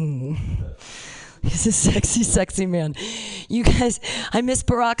 He's a sexy, sexy man. You guys, I miss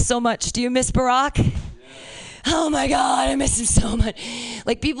Barack so much. Do you miss Barack? Yeah. Oh my God, I miss him so much.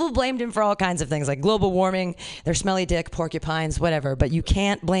 Like, people blamed him for all kinds of things, like global warming, their smelly dick, porcupines, whatever. But you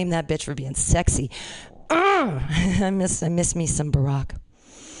can't blame that bitch for being sexy. I miss me some Barack.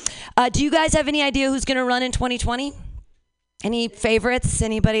 Do you guys have any idea who's going to run in 2020? Any favorites?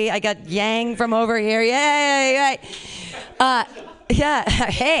 Anybody? I got Yang from over here. Yay! Yeah.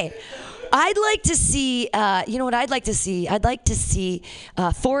 Hey, I'd like to see. You know what I'd like to see? I'd like to see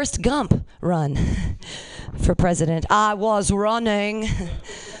Forrest Gump run for president. I was running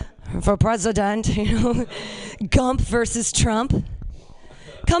for president. You know, Gump versus Trump.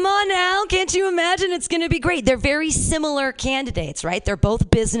 Come on now, can't you imagine? It's going to be great. They're very similar candidates, right? They're both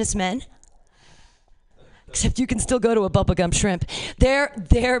businessmen. Except you can still go to a bubblegum shrimp.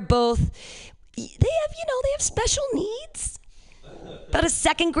 They're both, they have special needs. About a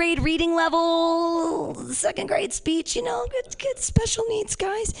second grade reading level, second grade speech, good special needs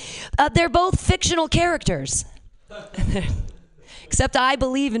guys. They're both fictional characters. Except I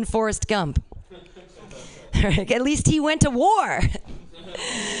believe in Forrest Gump. At least he went to war.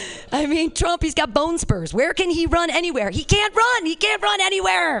 I mean, Trump, he's got bone spurs. Where can he run? Anywhere. He can't run. He can't run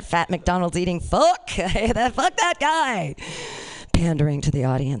anywhere. Fat McDonald's eating fuck. Fuck that guy. Pandering to the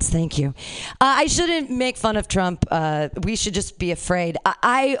audience. Thank you. I shouldn't make fun of Trump. We should just be afraid.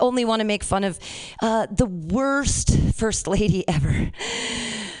 I only want to make fun of the worst first lady ever.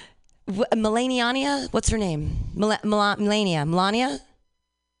 Melania? What's her name? Melania?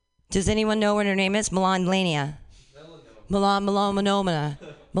 Does anyone know what her name is? Melania. Melamina.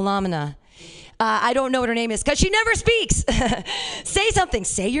 I don't know what her name is because she never speaks. Say something.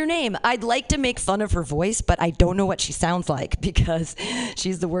 Say your name. I'd like to make fun of her voice, but I don't know what she sounds like because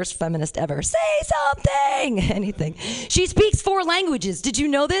she's the worst feminist ever. Say something. Anything. She speaks 4 languages. Did you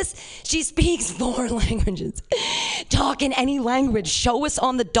know this? She speaks 4 languages. Talk in any language. Show us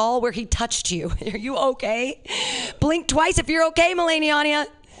on the doll where he touched you. Are you okay? Blink twice if you're okay, Melania.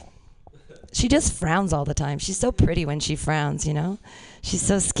 She just frowns all the time. She's so pretty when she frowns, She's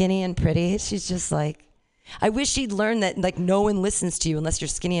so skinny and pretty. She's just like, I wish she'd learn that, like, no one listens to you unless you're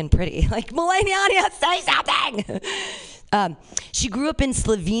skinny and pretty. Like, Melania, say something! She grew up in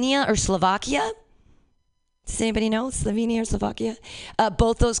Slovenia or Slovakia. Does anybody know Slovenia or Slovakia?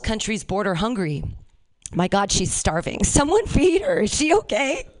 Both those countries border Hungary. My God, she's starving. Someone feed her. Is she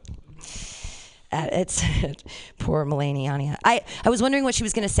okay? It's poor Melania. I was wondering what she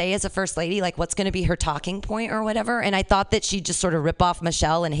was going to say as a first lady, like what's going to be her talking point or whatever. And I thought that she'd just sort of rip off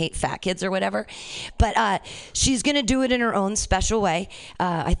Michelle and hate fat kids or whatever. But she's going to do it in her own special way.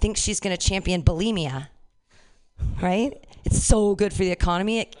 I think she's going to champion bulimia, right? It's so good for the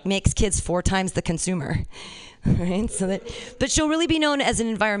economy. It makes kids 4 times the consumer. Right? But she'll really be known as an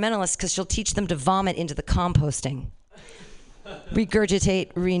environmentalist because she'll teach them to vomit into the composting.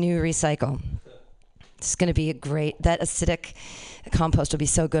 Regurgitate, renew, recycle. It's going to be that acidic compost will be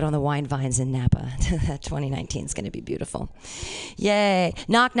so good on the wine vines in Napa. 2019 is going to be beautiful. Yay.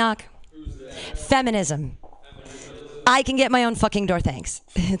 Knock, knock. Feminism. I can get my own fucking door, thanks.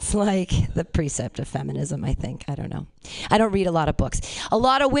 It's like the precept of feminism, I think. I don't know. I don't read a lot of books. A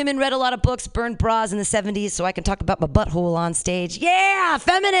lot of women read a lot of books, burned bras in the 70s, so I can talk about my butthole on stage. Yeah,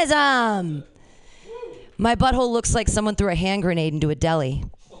 feminism! My butthole looks like someone threw a hand grenade into a deli.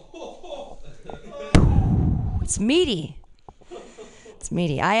 It's meaty. It's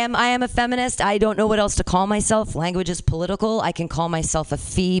meaty. I am a feminist. I don't know what else to call myself. Language is political. I can call myself a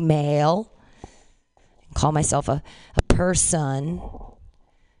female. Call myself a person.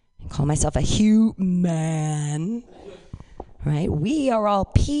 Call myself a human. Right? We are all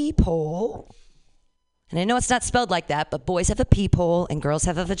people. And I know it's not spelled like that, but boys have a peephole and girls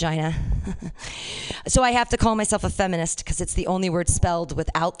have a vagina. So I have to call myself a feminist because it's the only word spelled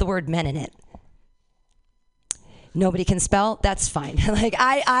without the word men in it. Nobody can spell? That's fine. Like,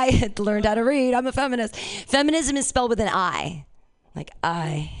 I had learned how to read. I'm a feminist. Feminism is spelled with an I. Like,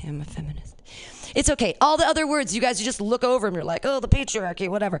 I am a feminist. It's okay. All the other words, you guys, you just look over them. You're like, oh, the patriarchy,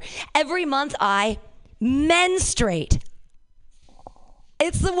 whatever. Every month, I menstruate.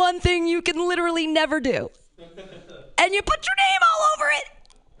 It's the one thing you can literally never do. And you put your name all over it.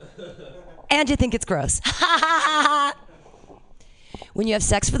 And you think it's gross. When you have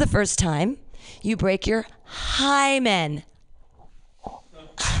sex for the first time, you break your hymen.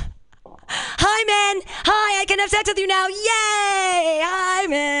 Hymen! Hi, I can have sex with you now. Yay!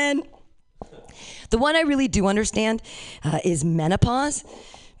 Hymen! The one I really do understand is menopause.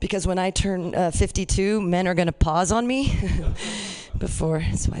 Because when I turn 52, men are going to pause on me before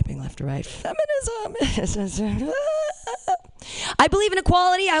swiping left or right. Feminism. I believe in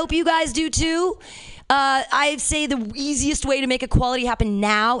equality. I hope you guys do too. I say the easiest way to make equality happen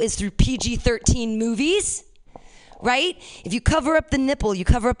now is through PG-13 movies, right? If you cover up the nipple, you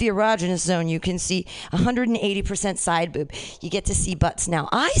cover up the erogenous zone, you can see 180% side boob. You get to see butts now.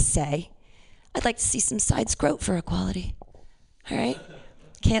 I say I'd like to see some side scrot for equality, all right?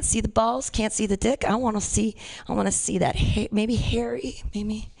 Can't see the balls, can't see the dick. I want to see that, maybe hairy,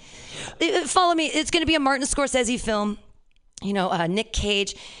 maybe. Follow me. It's going to be a Martin Scorsese film. You know, Nick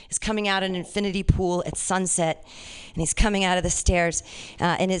Cage is coming out of an infinity pool at sunset, and he's coming out of the stairs,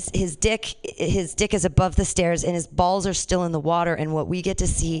 and his dick is above the stairs, and his balls are still in the water. And what we get to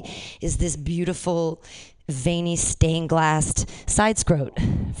see is this beautiful, veiny, stained glass side scrot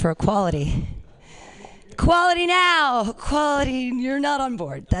for equality. Equality now, equality. You're not on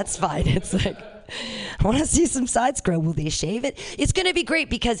board. That's fine. It's like, I want to see some side scrot. Will they shave it? It's going to be great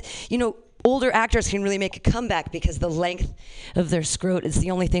because, you know, older actors can really make a comeback because the length of their scrot is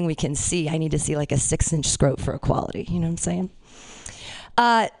the only thing we can see. I need to see like a 6-inch scrot for equality. You know what I'm saying?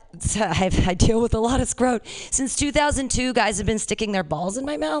 So I deal with a lot of scrot. Since 2002, guys have been sticking their balls in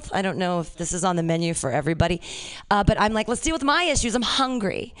my mouth. I don't know if this is on the menu for everybody. But I'm like, let's deal with my issues. I'm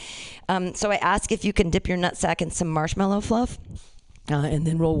hungry. So I ask if you can dip your nutsack in some marshmallow fluff and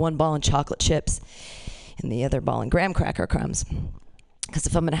then roll one ball in chocolate chips and the other ball in graham cracker crumbs. Because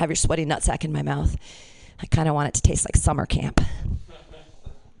if I'm going to have your sweaty nutsack in my mouth, I kind of want it to taste like summer camp.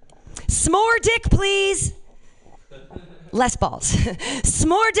 S'more dick, please. Less balls.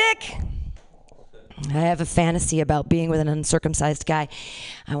 S'more dick. I have a fantasy about being with an uncircumcised guy.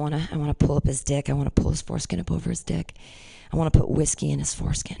 I want to pull up his dick. I want to pull his foreskin up over his dick. I want to put whiskey in his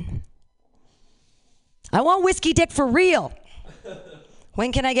foreskin. I want whiskey dick for real.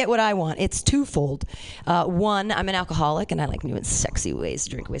 When can I get what I want? It's twofold. One, I'm an alcoholic, and I like new and sexy ways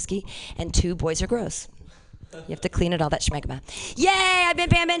to drink whiskey. And two, boys are gross. You have to clean it all that schmegma. Yay! I've been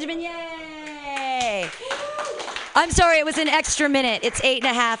Pam Benjamin. Yay! I'm sorry, it was an extra minute. It's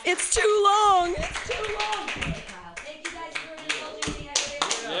 8.5. It's too long. It's too long. Thank you guys for indulging me.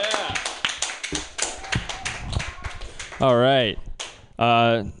 All right.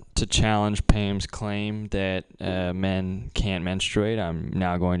 To challenge Pam's claim that men can't menstruate, I'm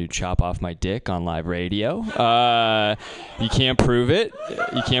now going to chop off my dick on live radio. You can't prove it.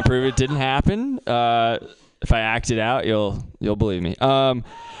 You can't prove it didn't happen. If I act it out, you'll believe me.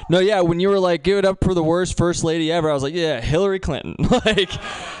 No, yeah, when you were like, give it up for the worst first lady ever, I was like, yeah, Hillary Clinton.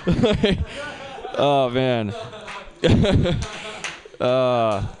 Oh, man.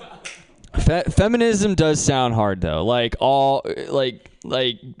 Feminism does sound hard, though. Like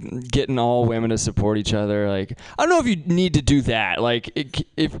getting all women to support each other. Like, I don't know if you need to do that. Like,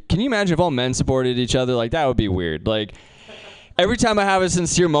 can you imagine if all men supported each other? Like, that would be weird. Like, every time I have a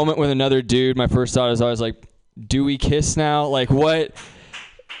sincere moment with another dude, my first thought is always like, do we kiss now? Like, what?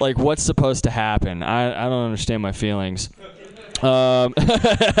 Like, what's supposed to happen? I don't understand my feelings. I'll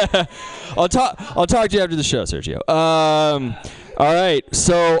talk to you after the show, Sergio. All right.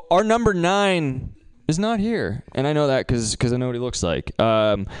 So our number 9 is not here, and I know that because I know what he looks like.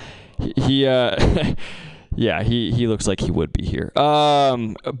 Yeah, he looks like he would be here.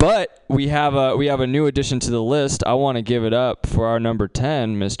 But we have a new addition to the list. I want to give it up for our number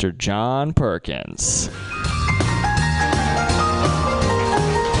 10, Mr. John Perkins.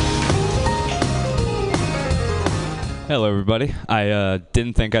 Hello, everybody. I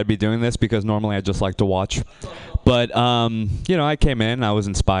didn't think I'd be doing this because normally I just like to watch. But, I came in, I was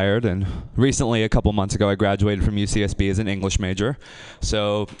inspired, and recently, a couple months ago, I graduated from UCSB as an English major.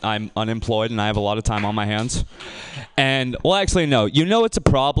 So I'm unemployed, and I have a lot of time on my hands. And, well, actually, no. You know it's a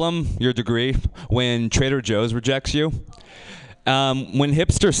problem, your degree, when Trader Joe's rejects you. When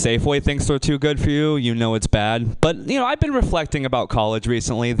hipster Safeway thinks they're too good for you, you know it's bad. But, I've been reflecting about college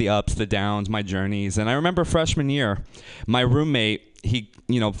recently, the ups, the downs, my journeys. And I remember freshman year, my roommate,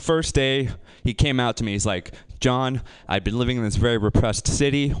 first day, he came out to me. He's like, John, I've been living in this very repressed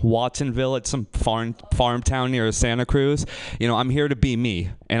city, Watsonville. It's some farm town near Santa Cruz. I'm here to be me.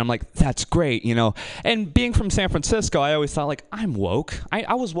 And I'm like, that's great, And being from San Francisco, I always thought, like, I'm woke.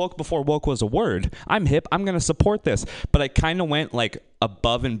 I was woke before woke was a word. I'm hip. I'm going to support this. But I kind of went, like,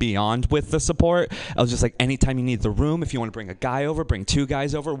 above and beyond with the support. I was just like, anytime you need the room, if you want to bring a guy over, bring two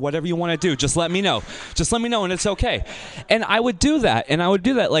guys over, whatever you want to do, just let me know. Just let me know, and it's okay. And I would do that.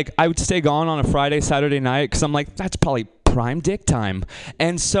 Like, I would stay gone on a Friday, Saturday night, because I'm like, that's probably prime dick time.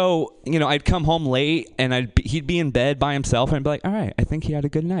 And so, I'd come home late, and he'd be in bed by himself, and I'd be like, all right, I think he had a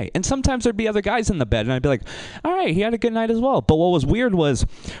good night. And sometimes there'd be other guys in the bed, and I'd be like, all right, he had a good night as well. But what was weird was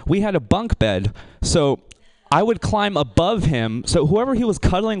we had a bunk bed, so I would climb above him. So whoever he was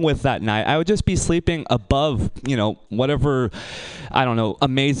cuddling with that night, I would just be sleeping above, whatever, I don't know,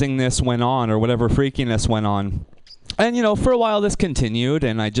 amazingness went on or whatever freakiness went on. And, for a while this continued,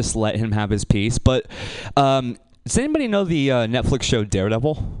 and I just let him have his peace. But does anybody know the Netflix show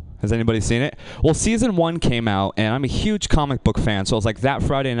Daredevil? Has anybody seen it? Well, season 1 came out, and I'm a huge comic book fan, so I was like, that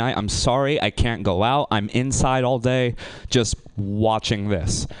Friday night, I'm sorry, I can't go out. I'm inside all day just watching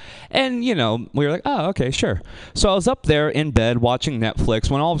this. And, we were like, oh, okay, sure. So I was up there in bed watching Netflix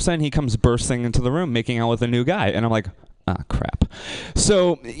when all of a sudden he comes bursting into the room making out with a new guy, and I'm like, crap.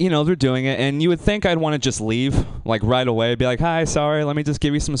 So, they're doing it, and you would think I'd want to just leave, like, right away, be like, hi, sorry, let me just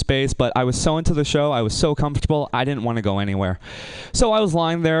give you some space, but I was so into the show, I was so comfortable, I didn't want to go anywhere. So I was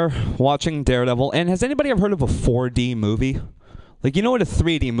lying there watching Daredevil, and has anybody ever heard of a 4D movie? Like, you know what a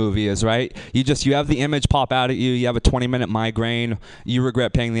 3D movie is, right? You have the image pop out at you, you have a 20-minute migraine, you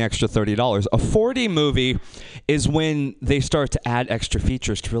regret paying the extra $30. A 4D movie is when they start to add extra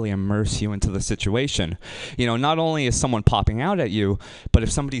features to really immerse you into the situation. Not only is someone popping out at you, but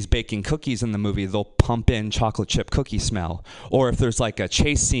if somebody's baking cookies in the movie, they'll pump in chocolate chip cookie smell. Or if there's like a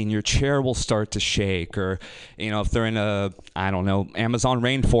chase scene, your chair will start to shake. Or, if they're in Amazon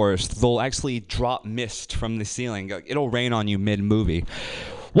rainforest, they'll actually drop mist from the ceiling. It'll rain on you mid-movie.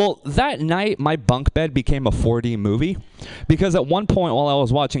 Well, that night, my bunk bed became a 4D movie because at one point while I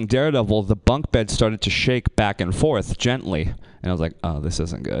was watching Daredevil, the bunk bed started to shake back and forth gently. And I was like, oh, this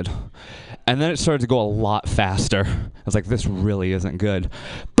isn't good. And then it started to go a lot faster. I was like, this really isn't good.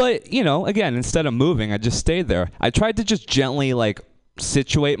 But, again, instead of moving, I just stayed there. I tried to just gently,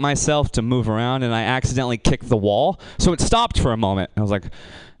 situate myself to move around, and I accidentally kicked the wall. So it stopped for a moment. I was like,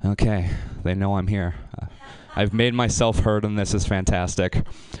 okay, they know I'm here. I've made myself heard, and this is fantastic.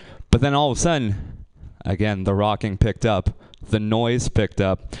 But then all of a sudden, again, the rocking picked up. The noise picked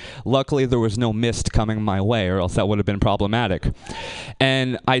up. Luckily, there was no mist coming my way, or else that would have been problematic.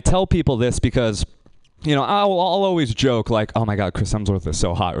 And I tell people this because, I'll always joke, like, oh my God, Chris Hemsworth is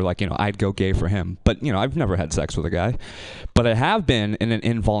so hot, or like, I'd go gay for him. But, I've never had sex with a guy. But I have been in an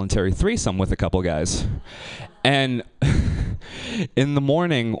involuntary threesome with a couple guys. And in the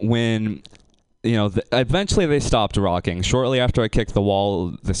morning when eventually they stopped rocking. Shortly after I kicked the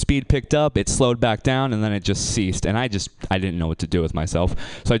wall, the speed picked up, it slowed back down, and then it just ceased. And I didn't know what to do with myself.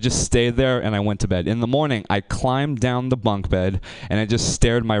 So I just stayed there, and I went to bed. In the morning, I climbed down the bunk bed, and I just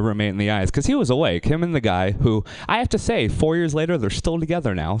stared my roommate in the eyes, because he was awake, him and the guy, who, I have to say, 4 years later, they're still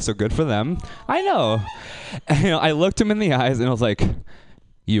together now, so good for them. I know. And, I looked him in the eyes, and I was like,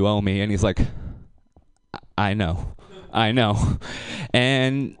 you owe me. And he's like, I know.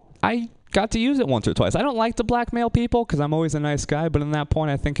 And I got to use it once or twice. I don't like to blackmail people because I'm always a nice guy, but in that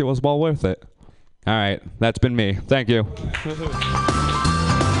point, I think it was well worth it. All right, that's been me. Thank you.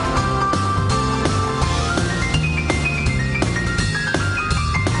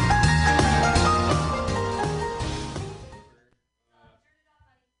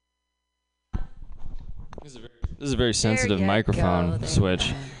 This is a very sensitive microphone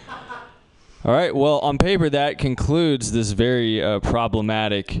switch. All right. Well, on paper, that concludes this very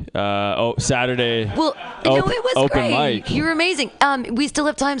problematic Saturday Well, no, it was open great. mic. You were amazing. We still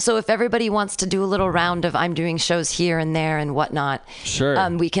have time, so if everybody wants to do a little round of I'm doing shows here and there and whatnot, Sure.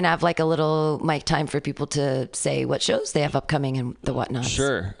 We can have like a little mic time for people to say what shows they have upcoming and the whatnots.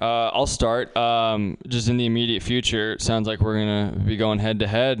 Sure. I'll start. Just in the immediate future, it sounds like we're going to be going head to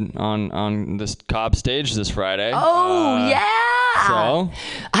head on this Cobb stage this Friday. Oh, yeah. So,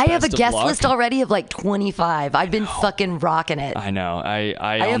 I have a best of guest luck. list already of like 25. I've been fucking rocking it. I know.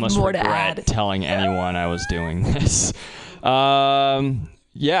 I have almost more to regret add. telling anyone I was doing this.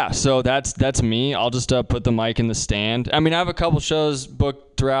 Yeah, so that's me. I'll just put the mic in the stand. I mean, I have a couple shows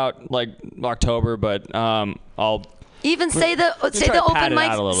booked throughout like October, but I'll Even say the try to open pad it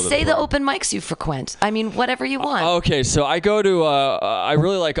out a little mics. bit Say the more. open mics you frequent. I mean, whatever you want. Okay, so I go to I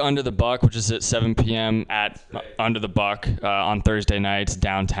really like Under the Buck, which is at 7 p.m. at Under the Buck on Thursday nights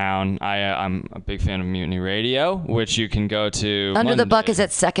downtown. I'm a big fan of Mutiny Radio, which you can go to. Under the Buck Monday. is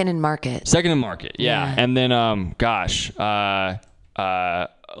at Second and Market. Second and Market, yeah. And then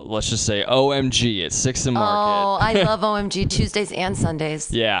let's just say OMG at 6th and Market. Oh, I love OMG Tuesdays and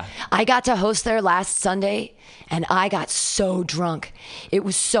Sundays. Yeah. I got to host there last Sunday, and I got so drunk. It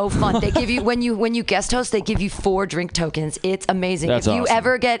was so fun. They give you when you guest host, they give you 4 drink tokens. It's amazing. That's if you awesome.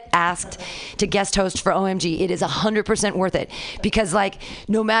 ever get asked to guest host for OMG, it is 100% worth it because like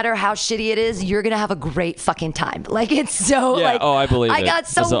no matter how shitty it is, you're gonna have a great fucking time. Like it's so Yeah, like I believe I it. got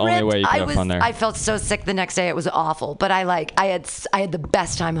so That's the only ripped. way you can I have was fun there. I felt so sick the next day. It was awful, but I had the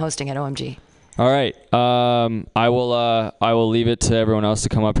best time hosting at OMG. All right. I will leave it to everyone else to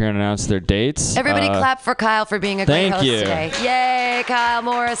come up here and announce their dates. Everybody clap for Kyle for being a great thank host you. today. Yay, Kyle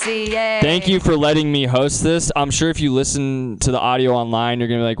Morrissey. Yay. Thank you for letting me host this. I'm sure if you listen to the audio online, you're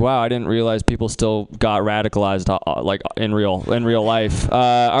gonna be like, "Wow, I didn't realize people still got radicalized like in real life."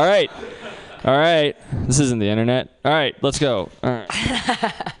 All right. This isn't the internet. All right, let's go. All right.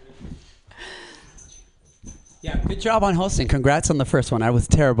 Yeah, good job on hosting. Congrats on the first one. I was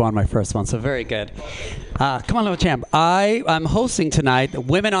terrible on my first one, so very good. Come on, little champ. I'm hosting tonight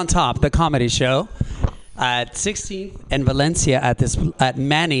Women on Top, the comedy show, at 16th and Valencia at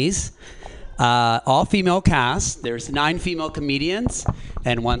Manny's. All female cast. There's 9 female comedians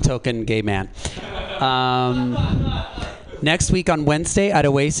and 1 token gay man. Next week on Wednesday at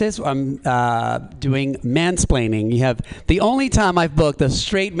Oasis, I'm doing mansplaining. You have the only time I've booked a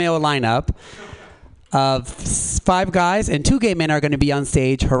straight male lineup of 5 guys, and 2 gay men are going to be on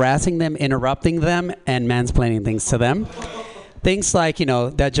stage harassing them, interrupting them, and mansplaining things to them. Things like,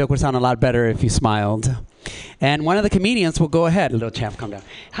 that joke would sound a lot better if you smiled. And one of the comedians will go ahead. Little champ, calm down.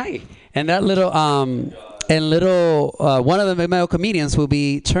 Hi. And that one of the male comedians will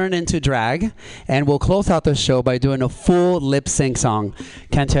be turned into drag, and we'll close out the show by doing a full lip sync song.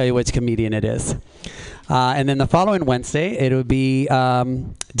 Can't tell you which comedian it is. And then the following Wednesday, it will be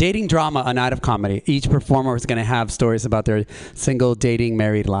dating drama, a night of comedy. Each performer is going to have stories about their single, dating,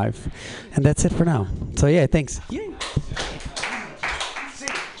 married life. And that's it for now. So, yeah, thanks. Yay.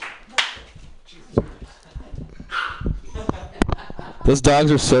 Those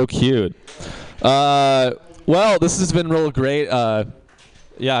dogs are so cute. Well, this has been real great.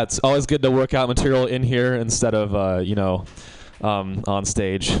 Yeah, it's always good to work out material in here instead of, on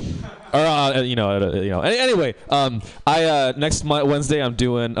stage. Or anyway, next Wednesday I'm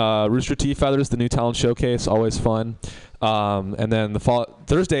doing Rooster Teeth Feathers, the new talent showcase, always fun. And then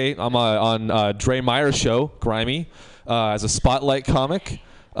Thursday I'm on Dre Meyer's show, Grimy, as a spotlight comic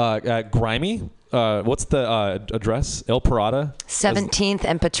at Grimy. What's the address? El Parada? 17th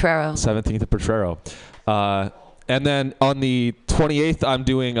and Potrero. 17th and Potrero. And then on the 28th, I'm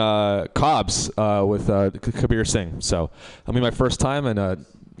doing Cobb's with Kabir Singh. So it'll be my first time and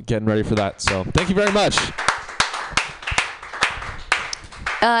getting ready for that. So thank you very much.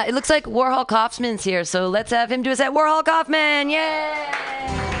 It looks like Warhol Kaufman's here, so let's have him do a set. Warhol Kaufman, yay!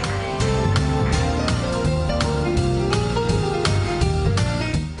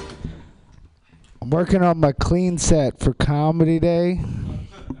 I'm working on my clean set for Comedy Day.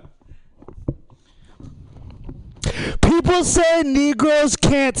 People say Negroes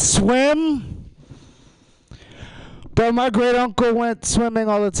can't swim, but my great uncle went swimming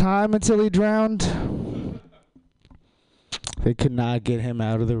all the time until he drowned. They could not get him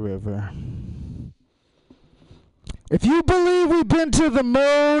out of the river. If you believe we've been to the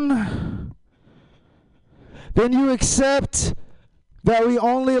moon, then you accept that we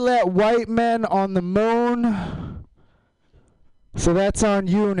only let white men on the moon. So that's on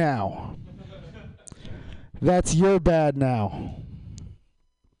you now. That's your bad now.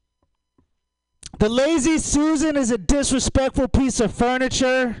 The Lazy Susan is a disrespectful piece of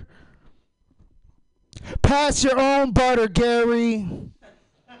furniture. Pass your own butter, Gary.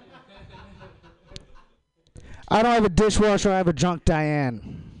 I don't have a dishwasher. I have a drunk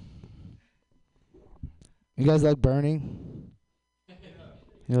Diane. You guys like Bernie?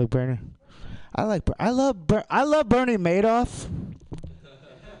 You like Bernie? I love Bernie Madoff.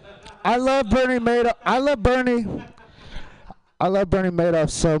 I love Bernie Madoff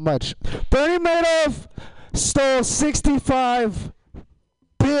so much. Bernie Madoff stole $65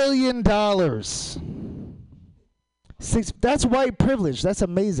 billion. That's white privilege. That's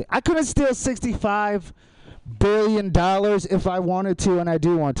amazing. I couldn't steal $65 billion if I wanted to, and I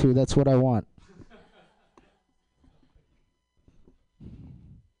do want to. That's what I want.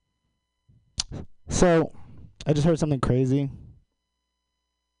 So, I just heard something crazy.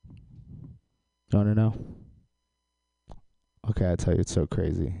 You want to know? Okay, I'll tell you, it's so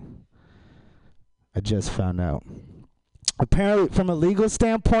crazy. I just found out. Apparently, from a legal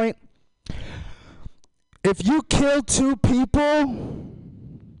standpoint, if you kill 2 people,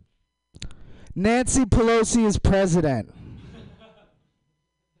 Nancy Pelosi is president.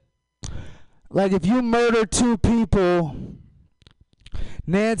 Like, if you murder 2 people,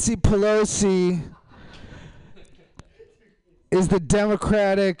 Nancy Pelosi is the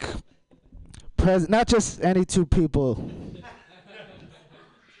Democratic president. Not just any 2 people.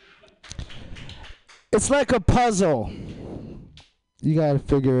 It's like a puzzle. You gotta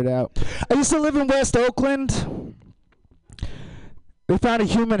figure it out. I used to live in West Oakland. They found a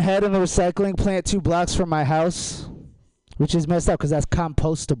human head in the recycling plant 2 blocks from my house, which is messed up because that's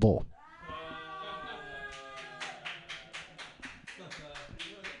compostable.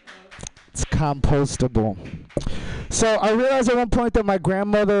 It's compostable. So I realized at one point that my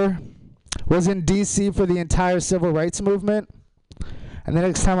grandmother was in D.C. for the entire civil rights movement. And the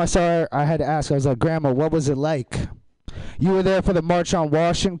next time I saw her, I had to ask. I was like, Grandma, what was it like? You were there for the March on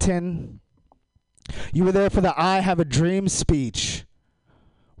Washington. You were there for the I Have a Dream speech.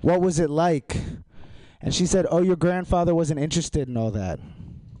 What was it like? And she said, oh, your grandfather wasn't interested in all that.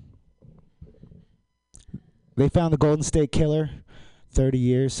 They found the Golden State Killer. 30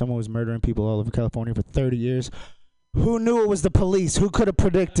 years. Someone was murdering people all over California for 30 years. Who knew it was the police? Who could have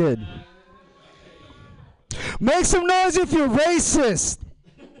predicted? Make some noise if you're racist.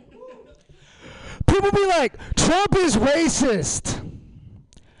 People be like, Trump is racist.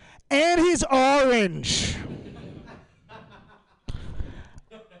 And he's orange.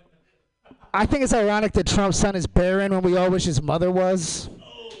 I think it's ironic that Trump's son is barren when we all wish his mother was.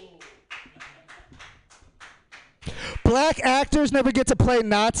 Black actors never get to play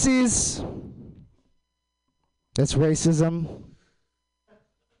Nazis. That's racism.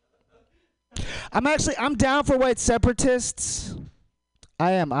 I'm down for white separatists.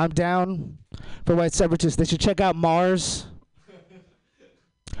 I am. I'm down for white separatists. They should check out Mars.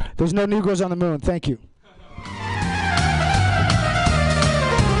 There's no Negroes on the moon. Thank you.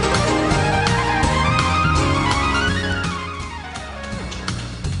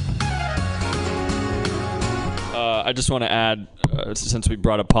 I just want to add, since we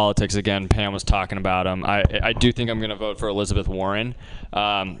brought up politics again, Pam was talking about him. I do think I'm going to vote for Elizabeth Warren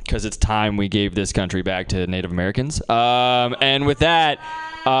because it's time we gave this country back to Native Americans. And with that,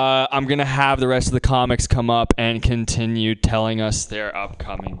 I'm going to have the rest of the comics come up and continue telling us their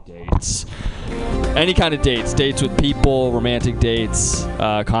upcoming dates. Any kind of dates. Dates with people, romantic dates,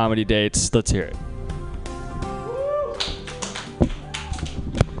 comedy dates. Let's hear it.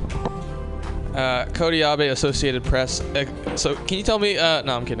 Cody Abe, Associated Press. So, can you tell me? No,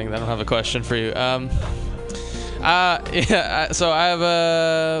 I'm kidding. I don't have a question for you. So I have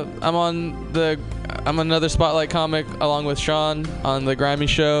I'm another Spotlight comic along with Sean on the Grimy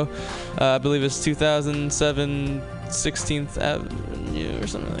Show. I believe it's 2007 16th Avenue or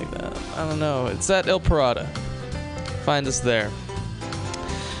something like that. I don't know. It's at El Parada. Find us there.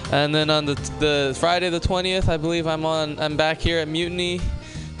 And then on the Friday the 20th, I believe I'm back here at Mutiny,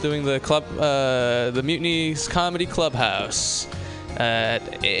 doing the club, the Mutiny's Comedy Clubhouse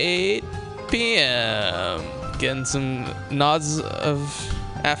at 8 p.m. Getting some nods of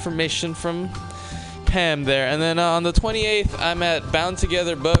affirmation from Pam there. And then on the 28th, I'm at Bound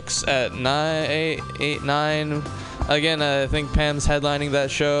Together Books at 9. Again, I think Pam's headlining that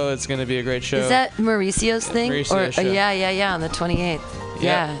show. It's going to be a great show. Is that Mauricio's thing? Mauricio's show. Yeah, on the 28th.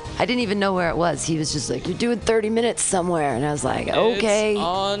 Yeah. I didn't even know where it was. He was just like, you're doing 30 minutes somewhere. And I was like, okay. It's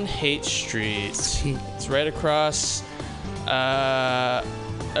on Haight Street. It's right across, or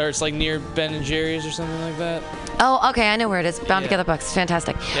it's like near Ben & Jerry's or something like that. Oh, okay. I know where it is. Bound Together Books.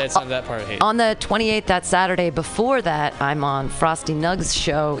 Fantastic. Yeah, it's on that part of Haight. On the 28th, that Saturday before that, I'm on Frosty Nugs'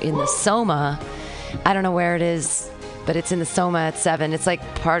 show in the Soma. I don't know where it is, but it's in the Soma at 7. It's like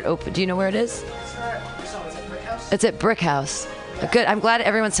part open. Do you know where it is? It's at Brick House. Good. I'm glad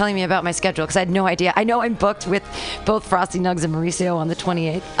everyone's telling me about my schedule because I had no idea. I know I'm booked with both Frosty Nugs and Mauricio on the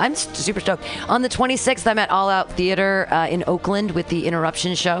 28th. I'm super stoked. On the 26th, I'm at All Out Theater in Oakland with the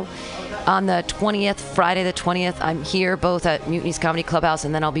Interruption Show. On the 20th, Friday the 20th, I'm here both at Mutiny's Comedy Clubhouse,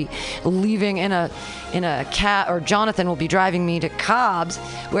 and then I'll be leaving in a cab, or Jonathan will be driving me to Cobb's,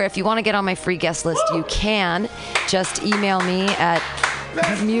 where if you want to get on my free guest list, you can. Just email me at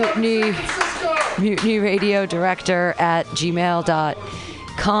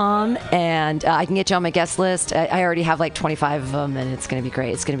mutinyRadioDirector@gmail.com, and I can get you on my guest list. I already have like 25 of them, and it's going to be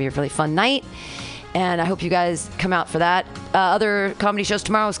great. It's going to be a really fun night. And I hope you guys come out for that. Other comedy shows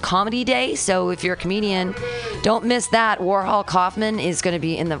tomorrow is Comedy Day, so if you're a comedian, don't miss that. Warhol Kaufman is going to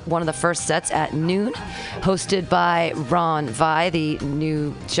be in one of the first sets at noon, hosted by Ron Vi, the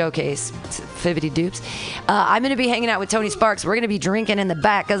new showcase, Fibbity Dupes. I'm going to be hanging out with Tony Sparks. We're going to be drinking in the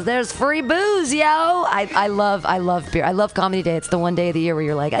back because there's free booze, yo! I love beer. I love Comedy Day. It's the one day of the year where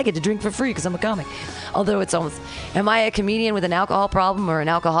you're like, I get to drink for free because I'm a comic. Although it's almost, am I a comedian with an alcohol problem or an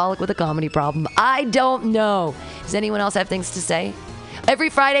alcoholic with a comedy problem? I don't know. Does anyone else have things to say? Every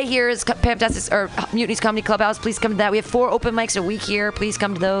Friday here is Fantastic, or Mutiny's Comedy Clubhouse. Please come to that. We have 4 open mics a week here. Please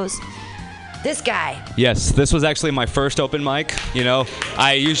come to those. This guy. Yes, this was actually my first open mic. You know,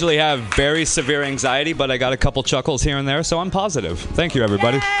 I usually have very severe anxiety, but I got a couple chuckles here and there, so I'm positive. Thank you,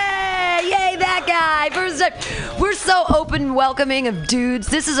 everybody. Yay, that guy. We're so open and welcoming of dudes.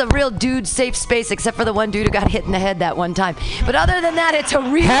 This is a real dude safe space, except for the one dude who got hit in the head that one time. But other than that, it's a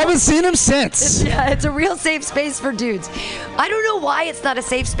real... Haven't seen him since. It's a real safe space for dudes. I don't know why it's not a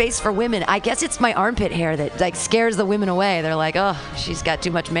safe space for women. I guess it's my armpit hair that like scares the women away. They're like, oh, she's got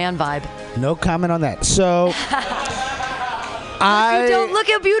too much man vibe. No comment on that. So... Don't look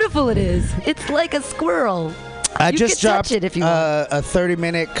how beautiful it is. It's like a squirrel. I just dropped it if you want. a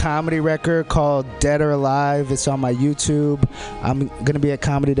 30-minute comedy record called Dead or Alive. It's on my YouTube. I'm going to be at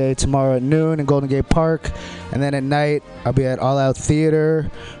Comedy Day tomorrow at noon in Golden Gate Park. And then at night, I'll be at All Out Theater.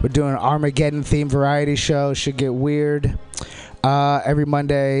 We're doing an Armageddon-themed variety show. Should get weird. Every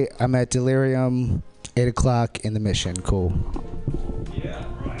Monday, I'm at Delirium, 8 o'clock in the Mission. Cool. Yeah,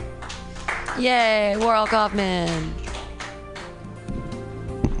 right. Yay, Warhol Kaufman.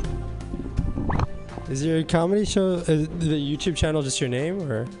 Is your comedy show, the YouTube channel, just your name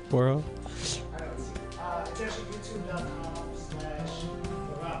or Warhol? It's actually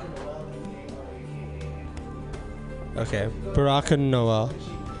youtube.com/Barack Okay, Barack and Noel.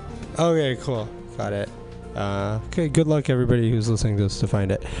 Okay, cool. Got it. Okay, good luck everybody who's listening to this to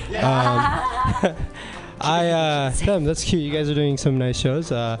find it. Damn, that's cute. You guys are doing some nice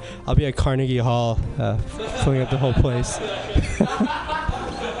shows. I'll be at Carnegie Hall, filling up the whole place.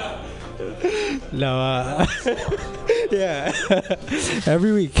 No, yeah,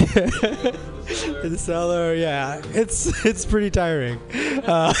 every week in the cellar. Yeah, it's pretty tiring.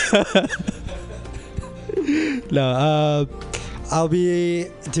 I'll be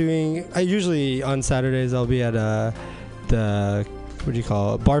doing. I usually on Saturdays I'll be at the what do you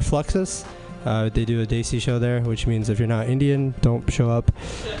call it? Bar Fluxus. They do a Desi show there, which means if you're not Indian, don't show up.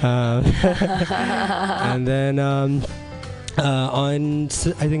 And then on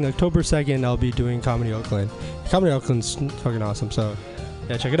I think October 2nd, I'll be doing Comedy Oakland. Comedy Oakland's fucking awesome, so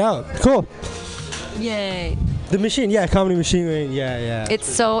yeah, check it out. Cool. Yay. The Machine, yeah, Comedy Machine, yeah. It's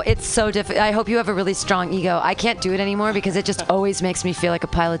so difficult. I hope you have a really strong ego. I can't do it anymore because it just always makes me feel like a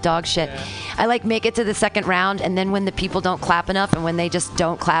pile of dog shit. Yeah. I like make it to the second round, and then when the people don't clap enough, and when they just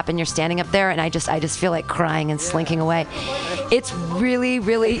don't clap, and you're standing up there, and I just feel like crying and slinking away. It's really,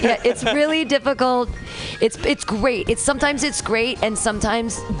 it's really difficult. It's great. Sometimes it's great, and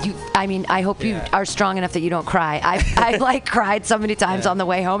sometimes I hope you are strong enough that you don't cry. I like cried so many times on the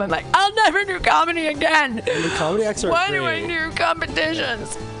way home. I'm like, I'll never do comedy again. Comedy acts are Why great. do I do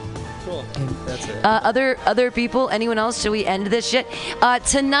competitions? Cool. That's it. Other people, anyone else? Should we end this shit?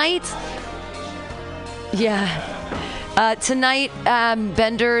 Tonight,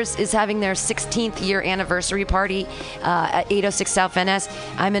 Bender's is having their 16th year anniversary party at 806 South Van Ness.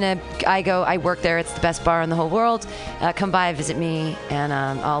 I work there. It's the best bar in the whole world. Come by, visit me, and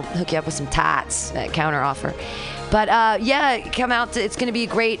I'll hook you up with some tots at counter offer. But come out. It's going to be a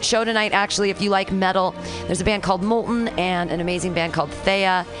great show tonight, actually, if you like metal. There's a band called Molten and an amazing band called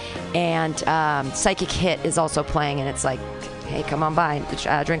Thea. And Psychic Hit is also playing, and it's like, hey, come on by,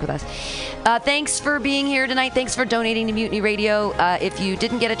 drink with us. Thanks for being here tonight. Thanks for donating to Mutiny Radio. If you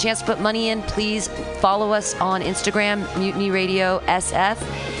didn't get a chance to put money in, please follow us on Instagram, Mutiny Radio SF.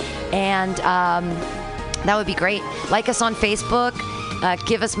 And that would be great. Like us on Facebook.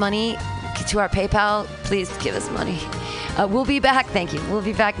 Give us money to our PayPal. Please give us money. We'll be back. Thank you. We'll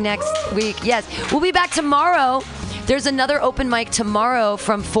be back next week. Yes, we'll be back tomorrow There's another open mic tomorrow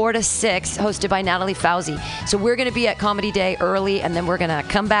from 4 to 6, hosted by Natalie Fauci. So we're going to be at Comedy Day early, and then we're going to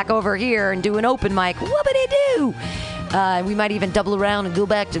come back over here and do an open mic. Whoopity-doo! We might even double around and go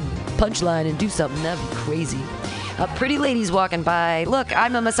back to Punchline and do something. That'd be crazy. Pretty ladies walking by. Look,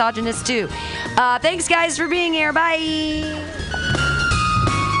 I'm a misogynist too. Thanks, guys, for being here. Bye.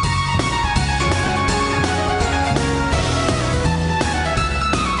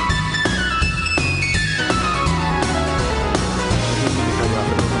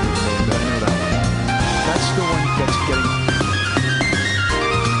 That's the one that's getting.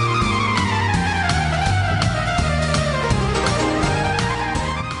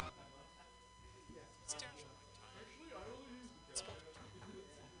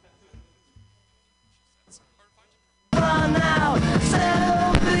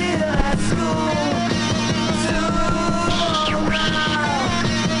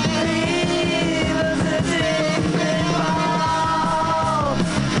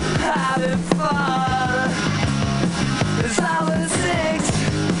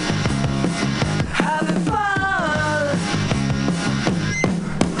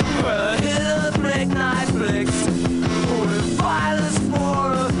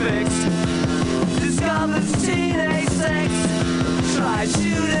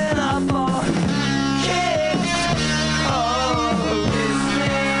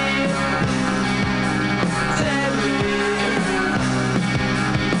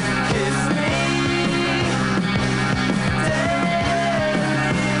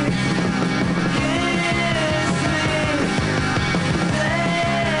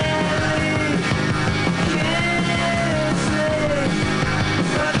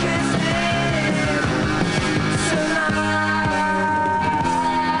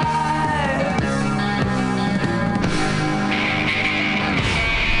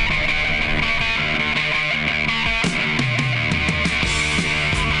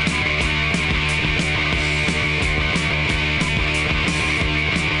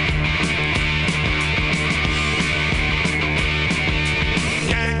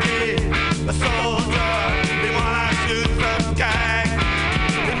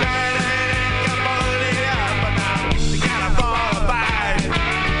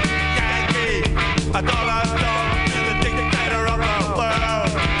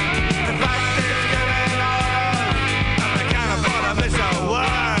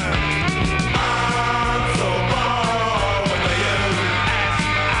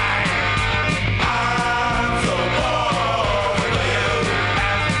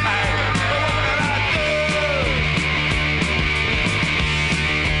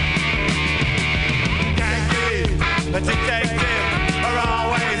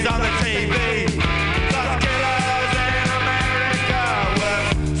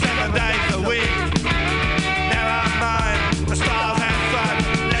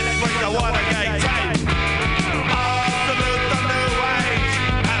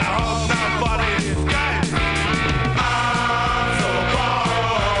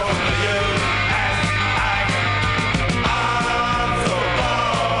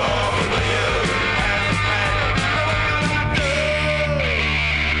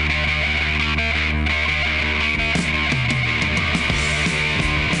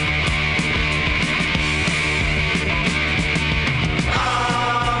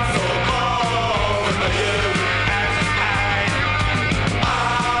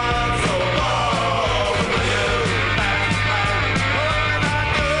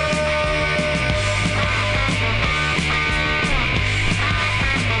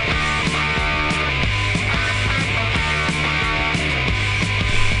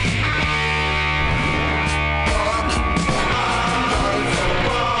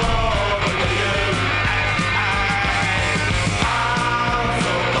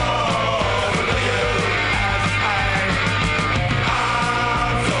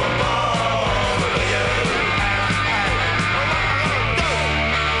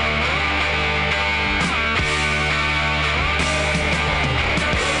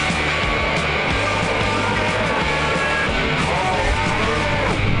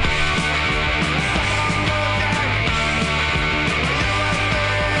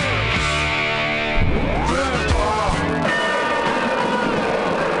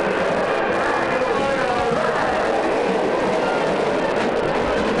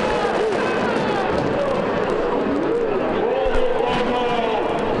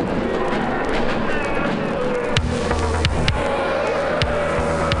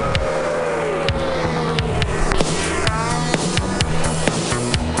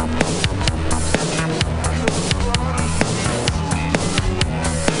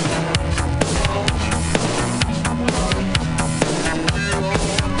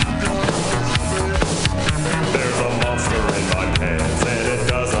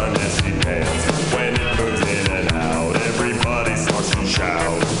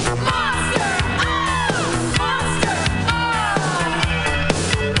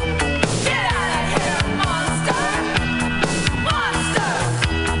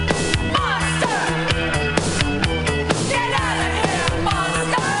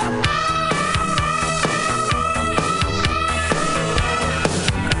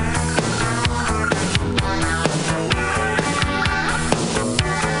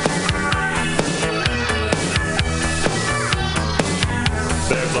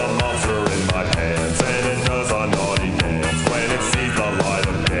 There's a monster in my pants, and it does a naughty dance. When it sees the light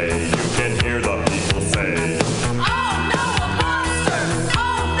of day, you can hear the people say, Oh no, a monster!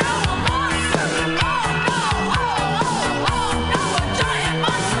 Oh no, a monster! Oh no, oh no, a giant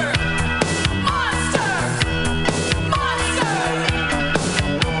monster! Monster! Monster!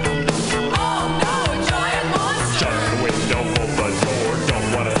 Oh no, a giant monster! shut the window, hold the door, don't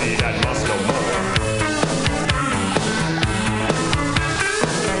wanna see that must no more.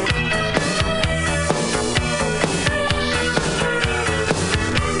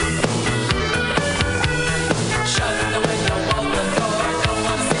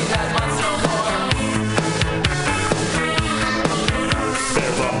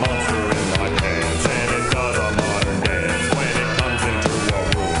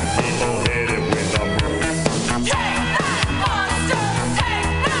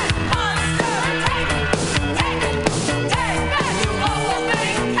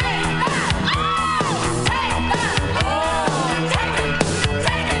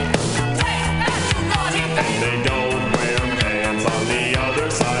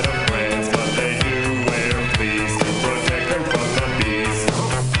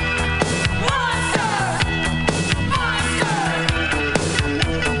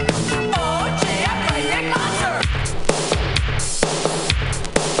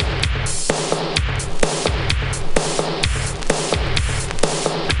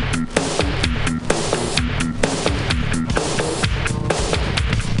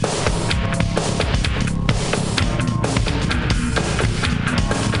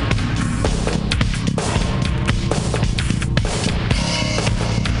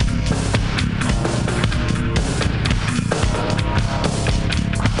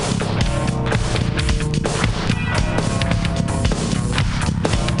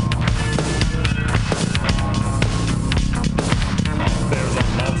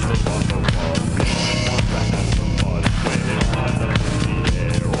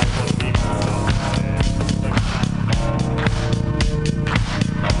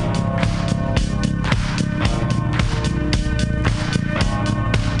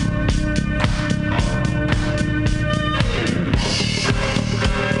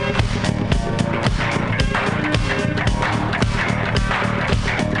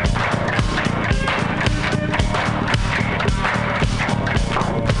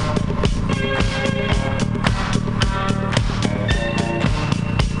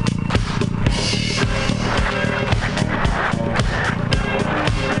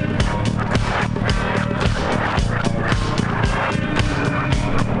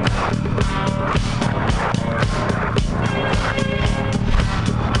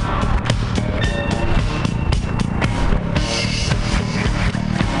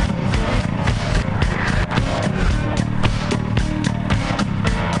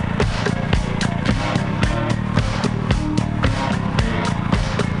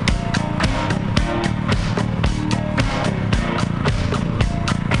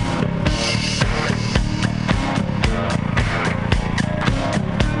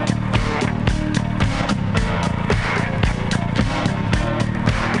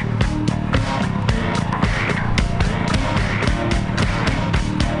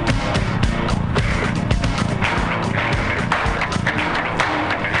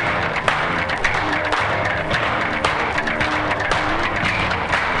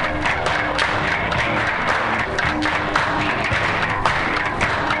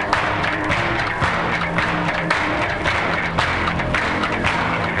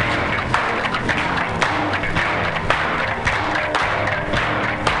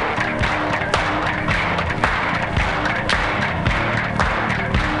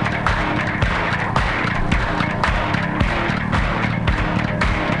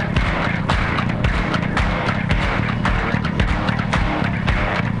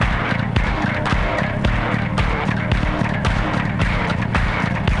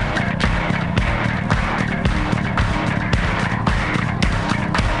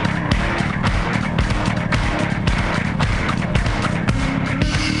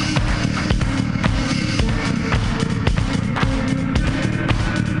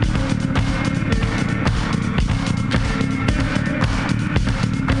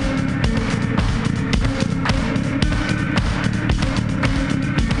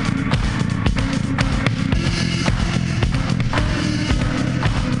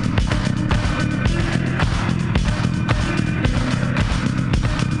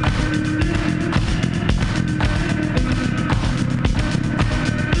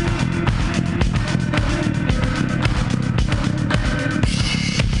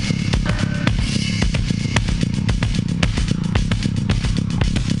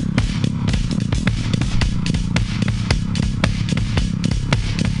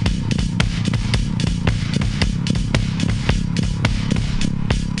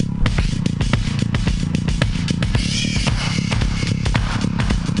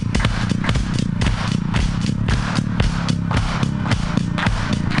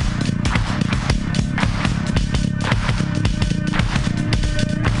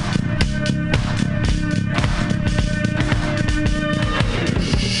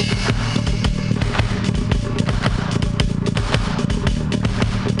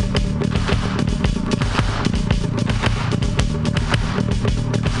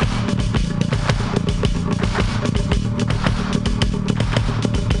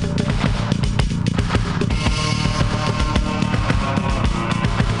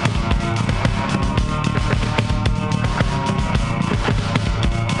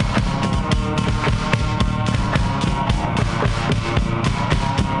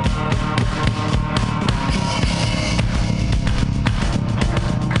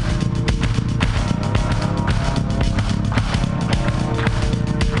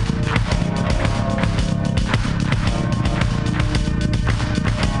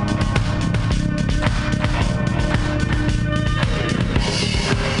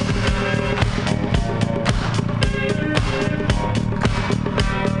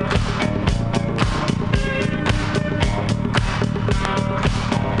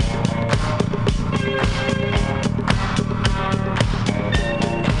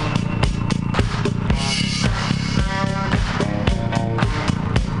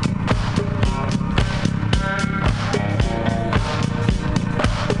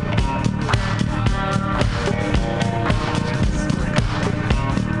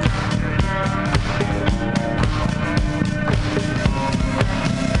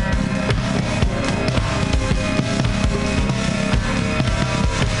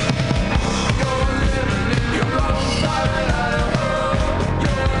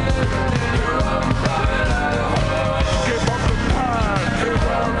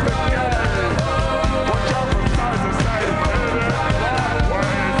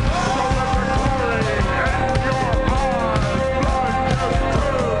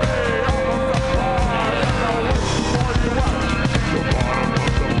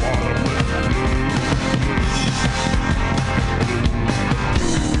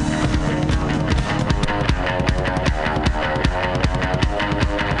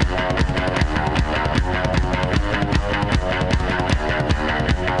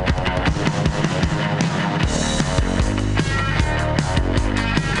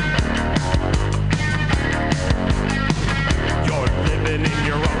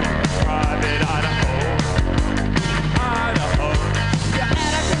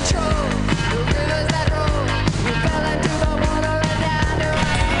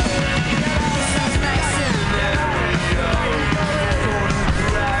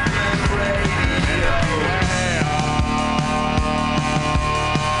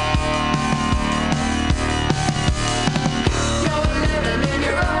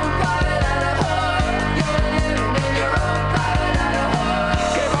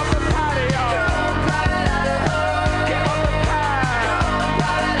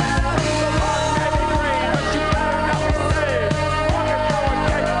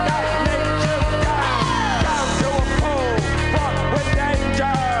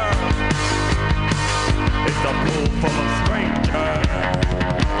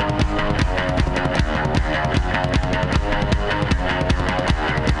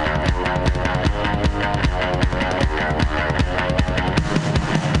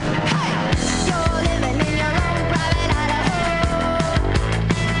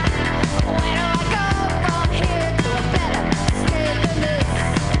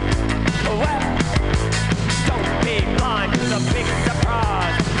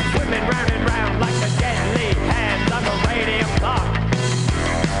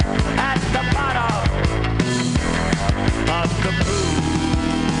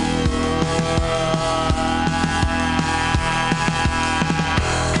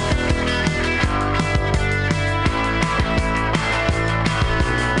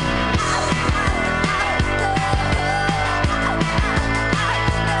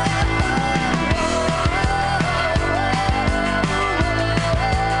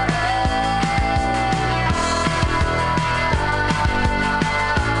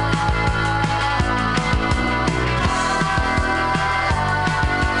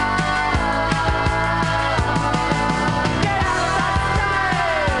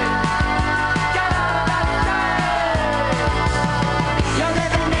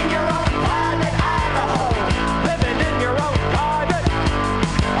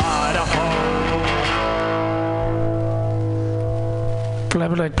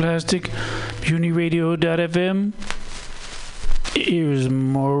 Flap It Like Plastic, MutinyRadio.fm. Here's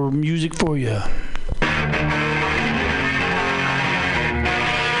more music for you.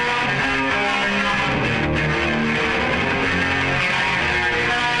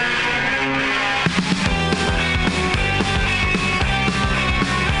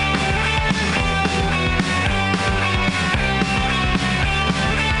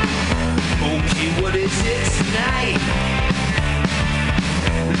 What is it tonight?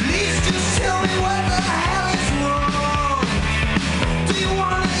 Please just tell me what the hell is wrong. Do you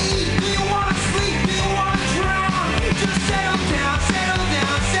wanna eat? Do you wanna sleep? Do you wanna drown? Just settle down, settle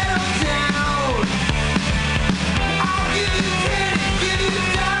down, settle down. I'll give you candy, give you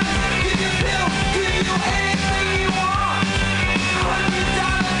diamonds, give you pills, give you anything you want.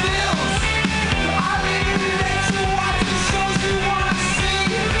 $100 bills. I'll even let you watch the shows you wanna see.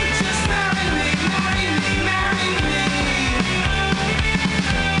 Just marry me.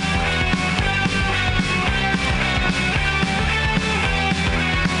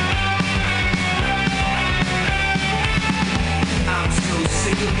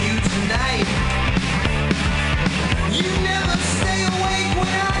 Sick of you tonight. You never stay awake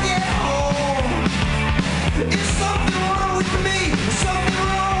when I get home. Is something wrong with me? Is something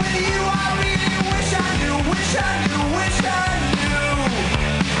wrong with you? I really wish I knew, wish I knew, wish I knew.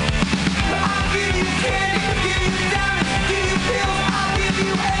 I'll give you candy, give you diamonds, give you pills. I'll give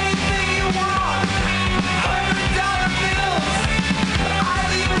you anything you want. $100 bills.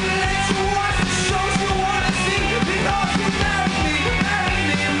 I'll even let you watch the shows you wanna see because you married me.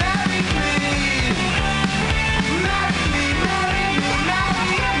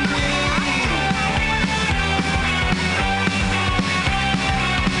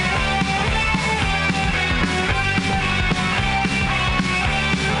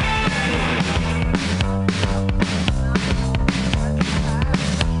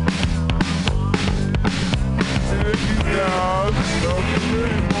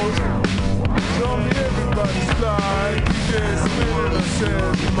 Tell me everybody's like you can't spin it or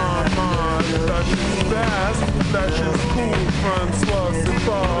set my mind. That shit's fast, that shit's cool. Francois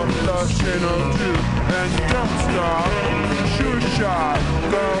Sipar, that shit on do. And you don't stop, shoot a shot.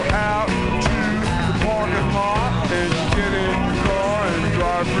 Go out to the parking lot and you get in your car and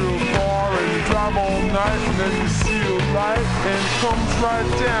drive real far and you drive all night and then you see a light and it comes right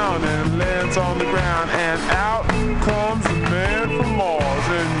down and lands on the ground and out comes a man from Mars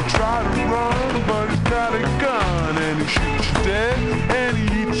and you try to run but he's got a gun and he shoots you dead and he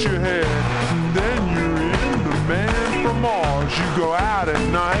eats your head and then you're in the man from Mars. You go out at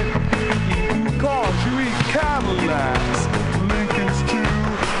night eating cars, you eat Cadillacs, Lincolns too,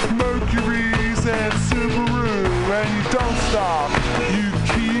 Mercuries and Subaru and you don't stop, you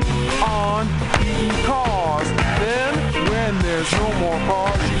keep on eating cars. Then when there's no more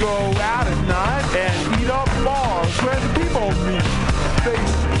cars you go out at night and eat up bars where the people meet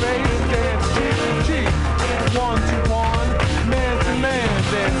face to face, dance cheek to cheek, one to one, man to man.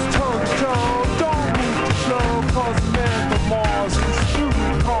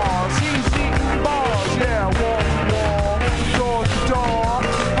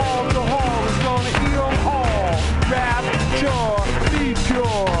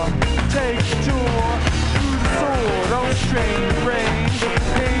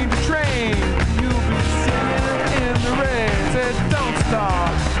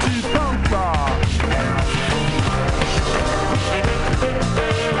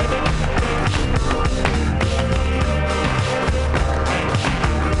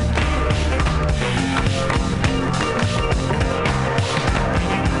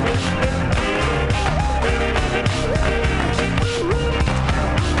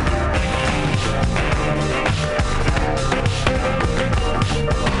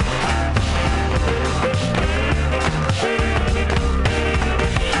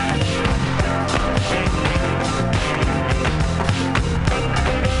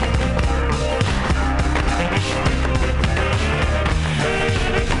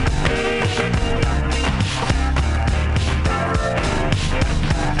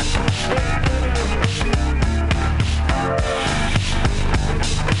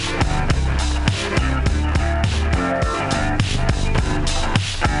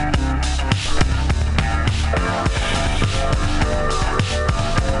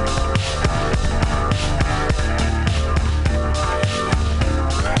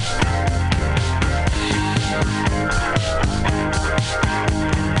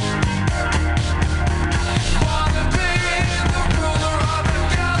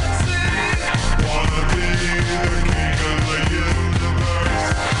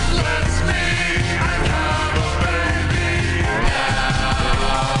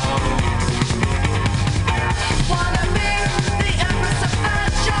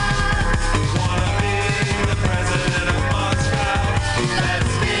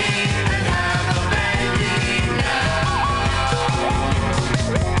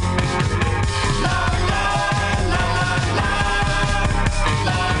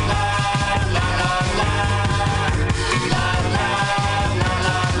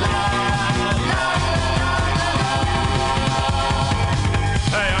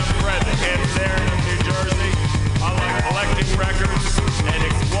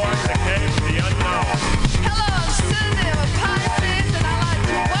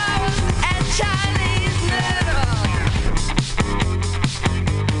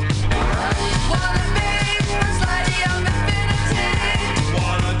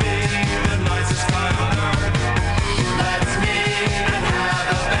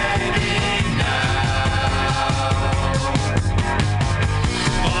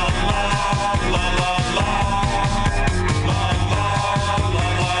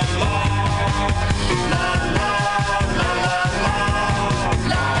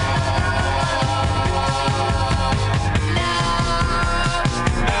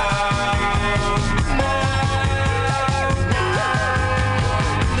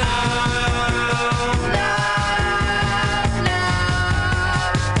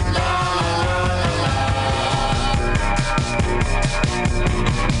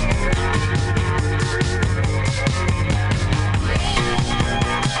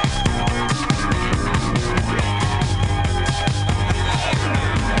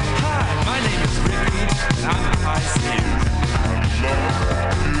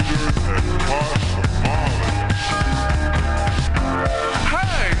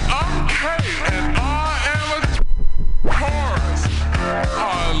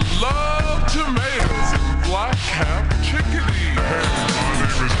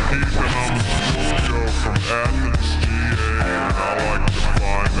 Athens, GA, and I like to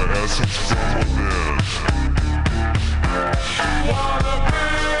find the essence from within. Wanna be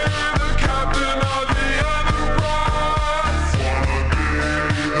the captain of the Enterprise. Wanna be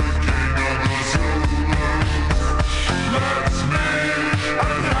the king of the Zulus. Let's meet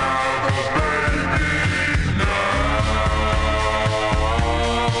and have a baby now.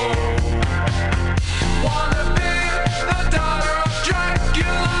 Wanna be the daughter of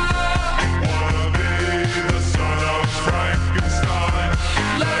Dracula. Wanna be the son of Frankenstein.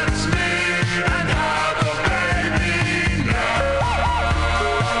 Let's meet and have a baby now.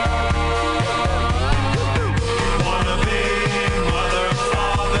 Wanna be mother,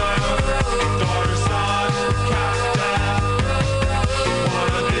 father, daughter, son, captain.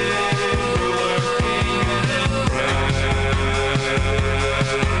 Wanna be ruler, king, and empress.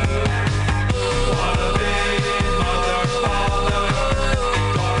 Wanna be mother, father,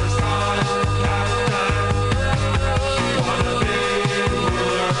 daughter, son, captain. Wanna be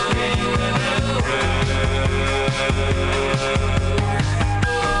ruler, king, and empress.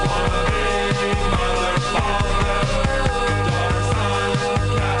 Wanna be mother, father, daughter, son,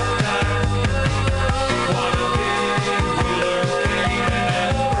 captain. Wanna be ruler, king, and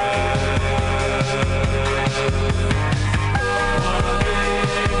empress. Wanna be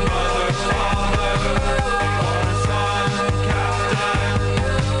mother, father, daughter, son, captain.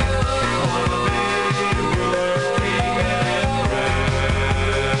 Wanna be ruler, king, and empress.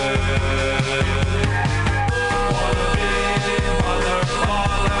 Wanna be mother, father, daughter,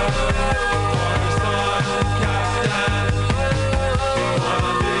 son, captain.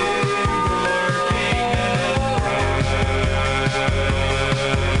 Wanna be ruler, king, and empress.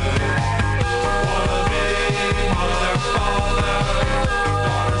 Wanna be mother, father,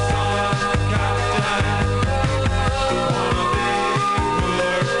 daughter, son, captain. Wanna be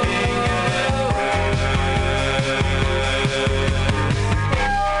ruler, king, and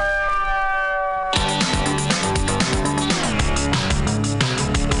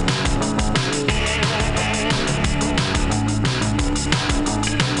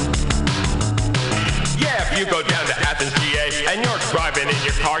Yeah, if you go down to Athens, GA, and you're driving in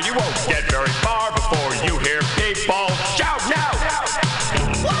your car, you won't get very far before you hear people shout now.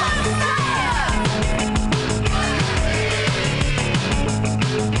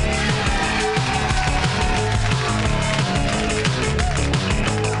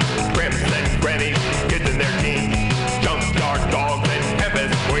 Grimps and grannies, kids in their teens, junkyard dogs and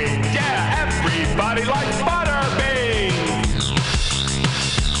tempest queens. Yeah, everybody likes butterbeans.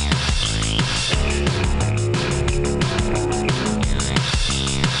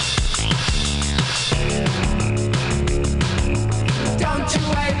 Don't you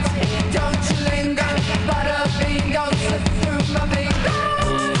wait, don't you linger, butterbean, don't slip through my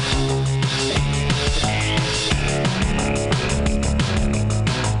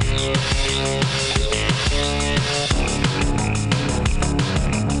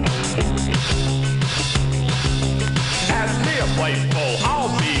Pass me a plate full, I'll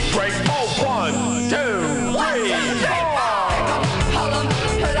be grateful. 1, 2, 3, 4. Hold 'em,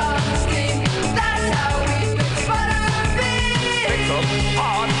 put on steam, that's how we fix butterbean. Fix 'em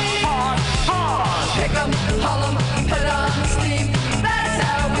hot, hot, hot. Pick 'em, hold 'em, put on steam, that's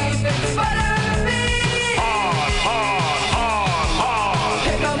how we fix butterbean. Hot, hot, hot, hot.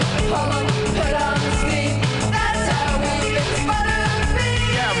 Pick 'em, hold 'em, put on steam, that's how we fix butterbean.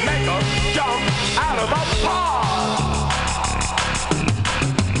 Yeah, make 'em jump out of the pot.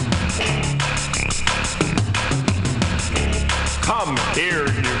 Come here,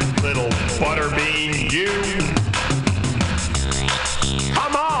 you little butterbean, you.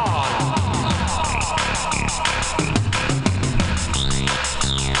 Come on.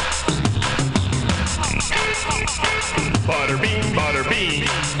 Butterbean, butterbean.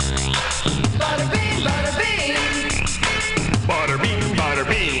 Butterbean, butterbean, Butterbean,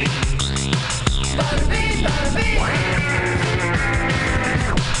 butterbean. butterbean, butterbean.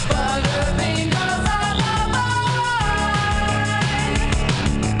 Butterbean goes on the line.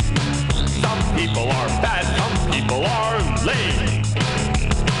 Some people are bad, some people are lame.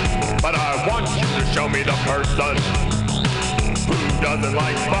 But I want you to show me the person who doesn't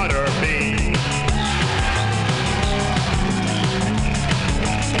like butterbean.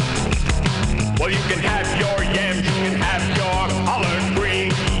 Well, you can have your yams, you can have your collard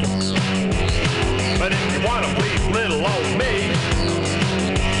greens. But if you want to please little old me,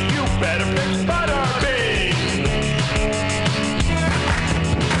 you better fix butterbean.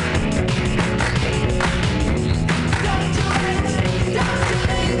 Don't you wait, don't you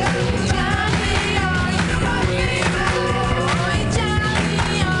linger, Johnny, are you a queer boy?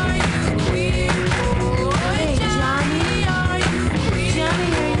 Johnny, are you a queer boy?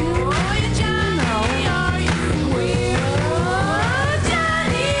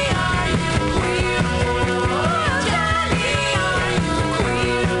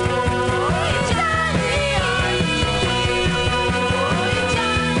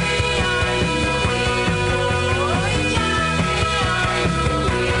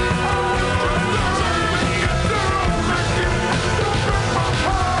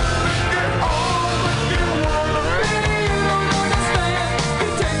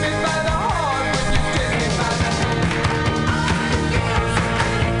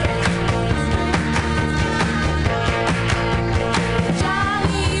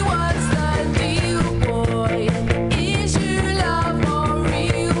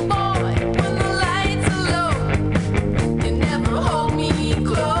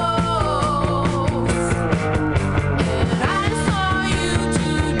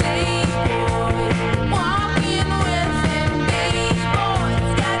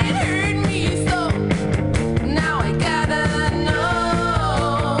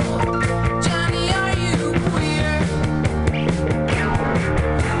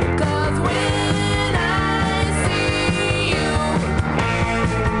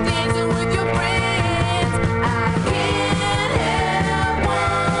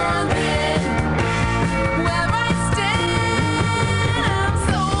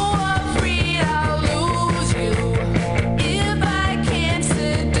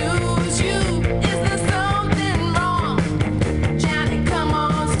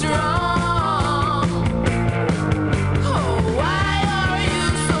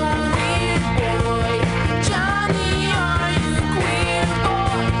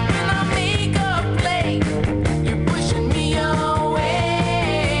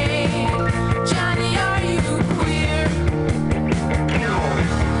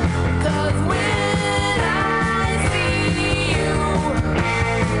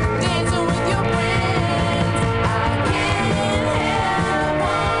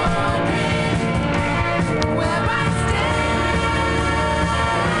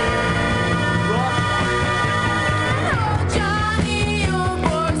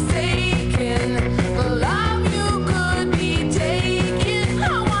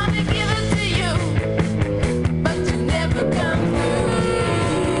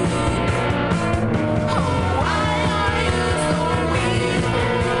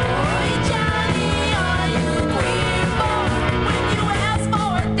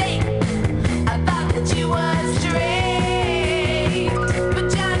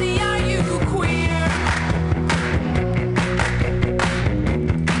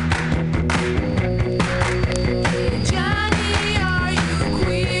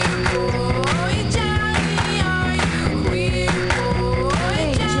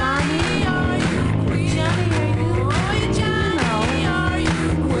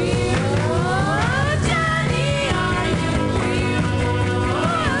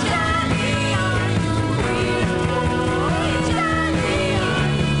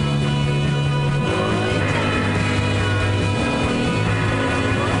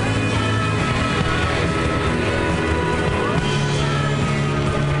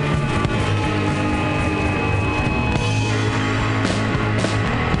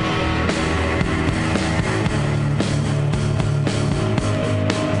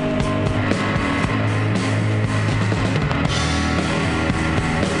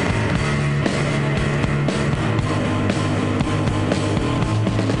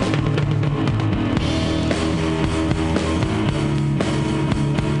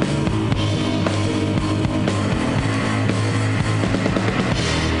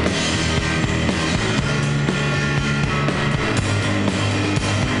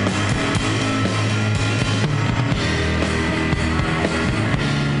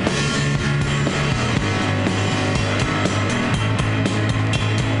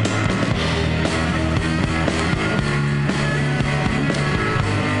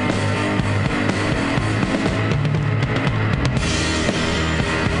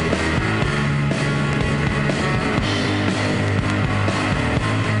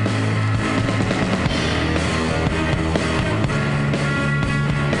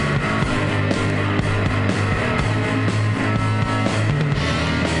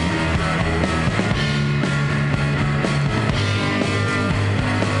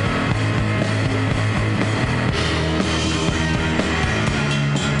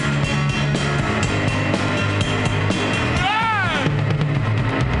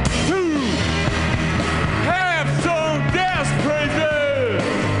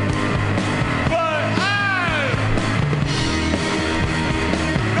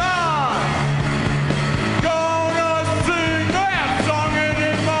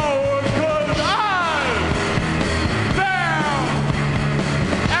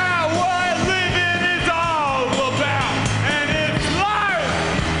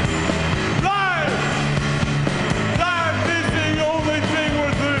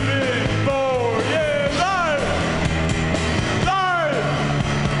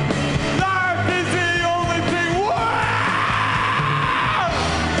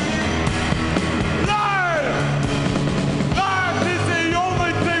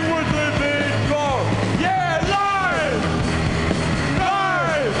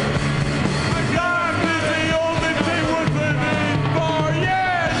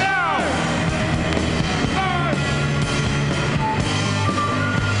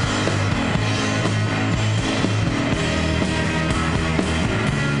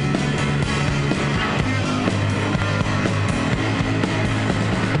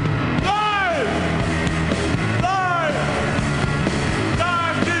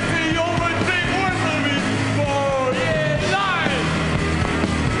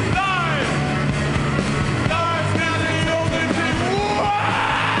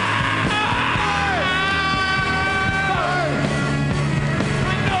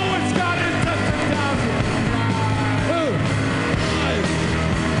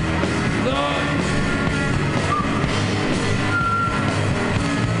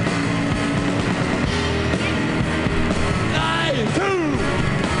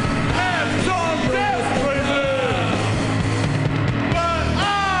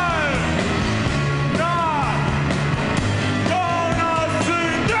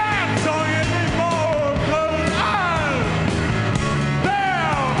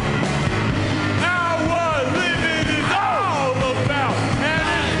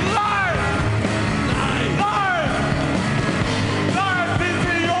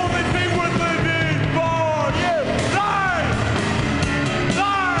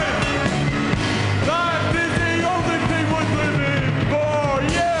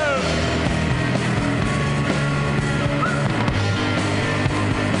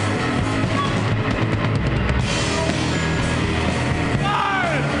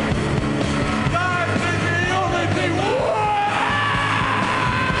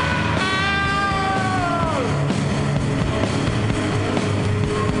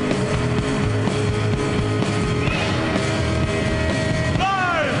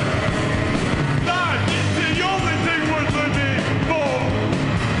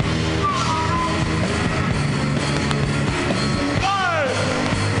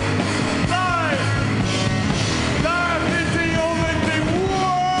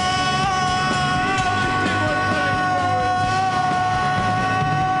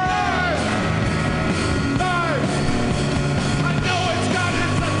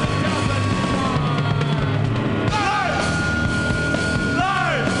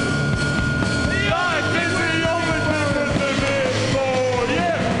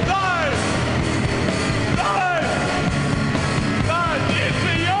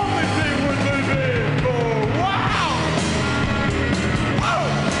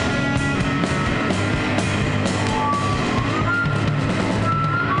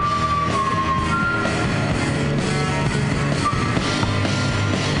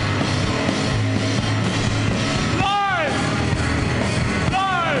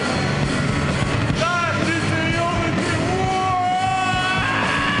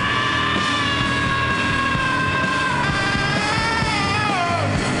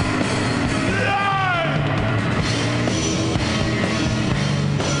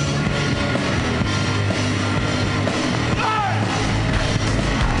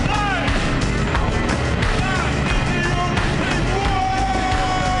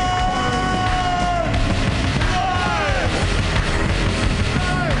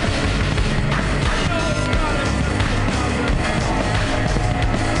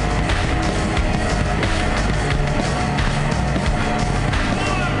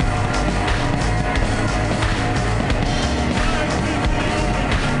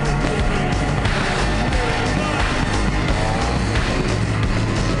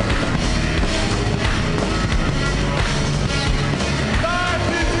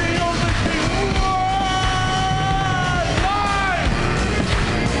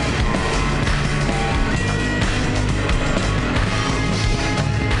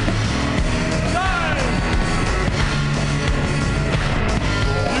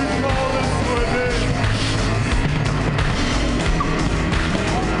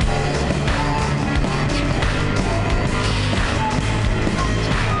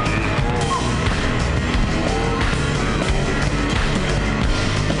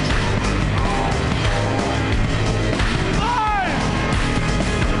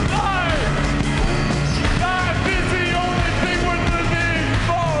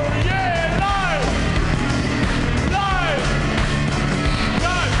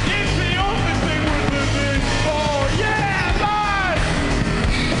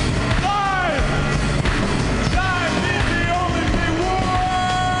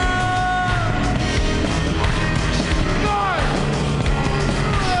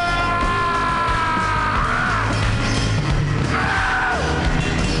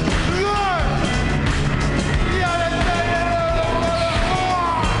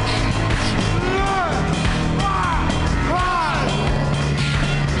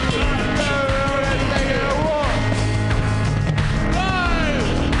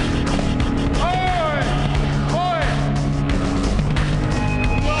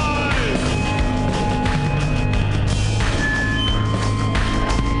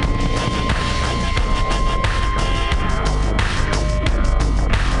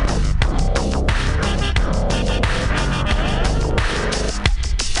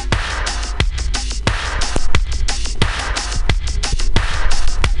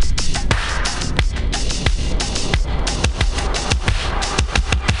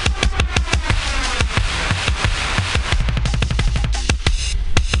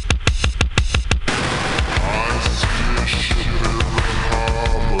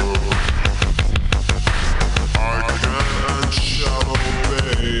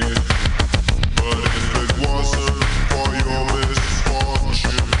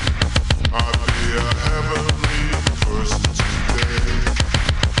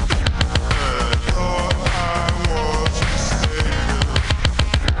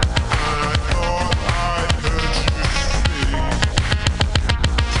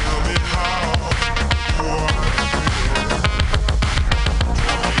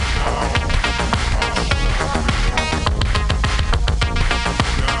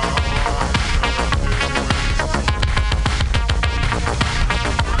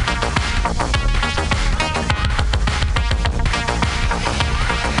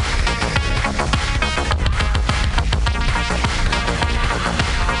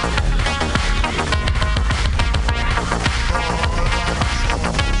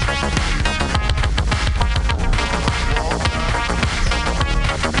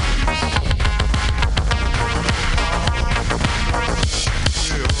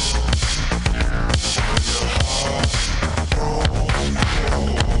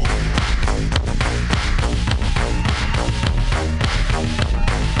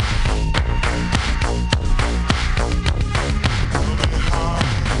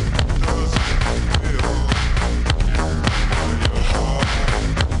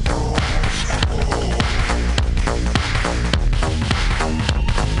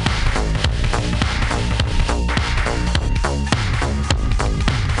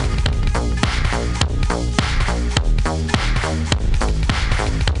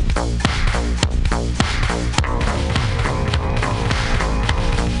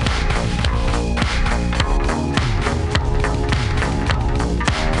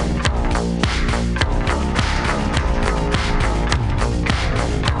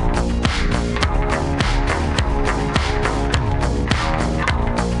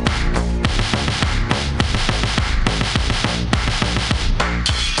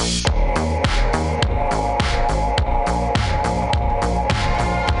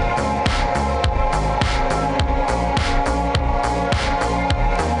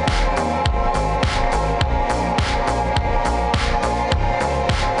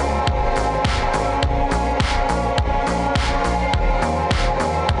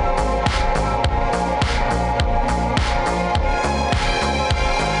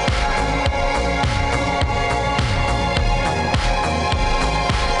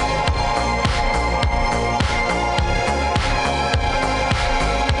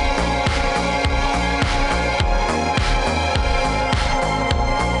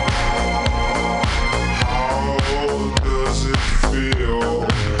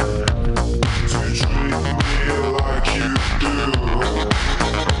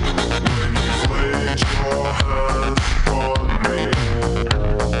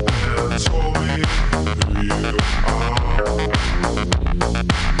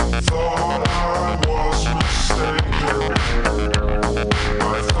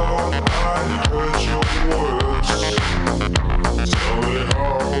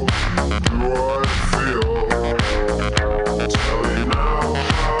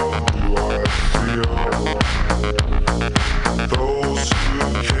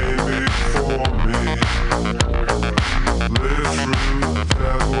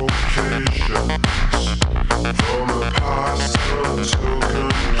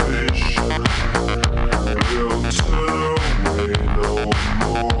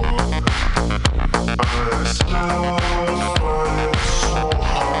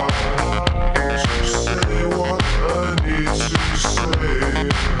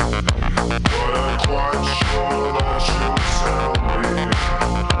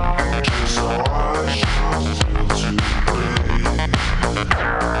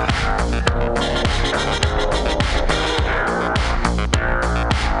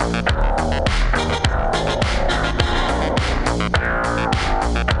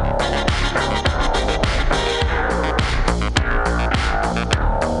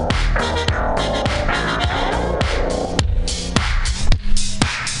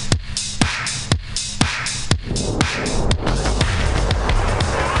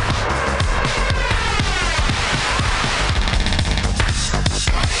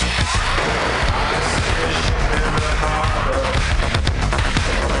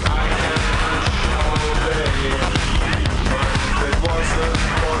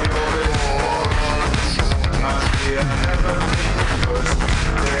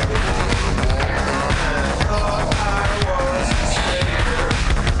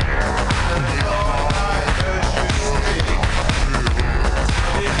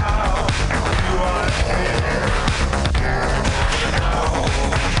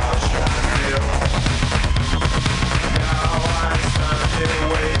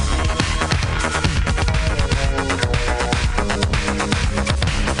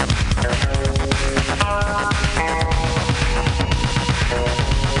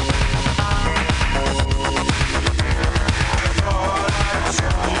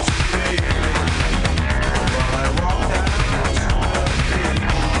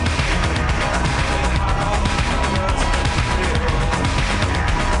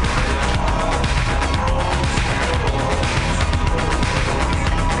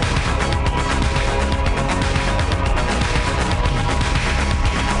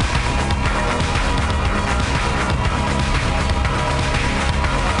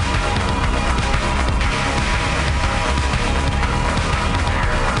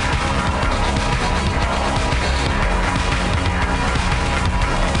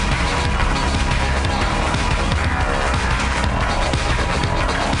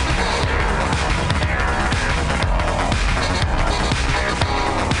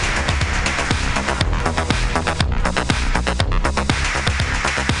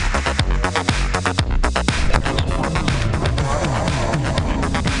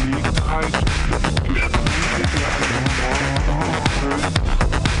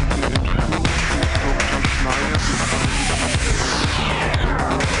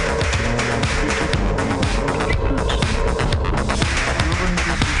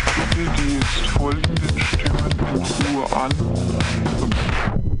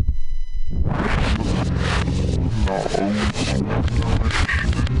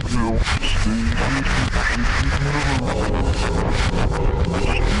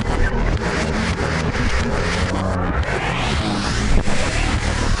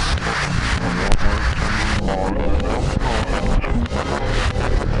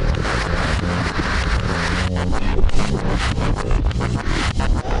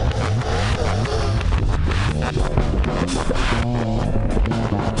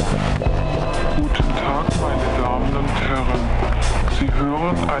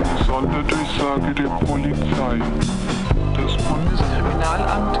 hören eine Sonderdurchsage der Polizei. Das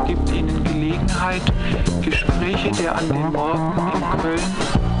Bundeskriminalamt gibt Ihnen Gelegenheit, Gespräche der an den Morden in Köln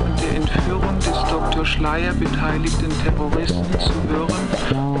und der Entführung des Dr. Schleyer beteiligten Terroristen zu hören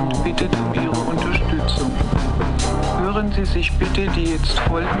und bittet um Ihre Unterstützung. Hören Sie sich bitte die jetzt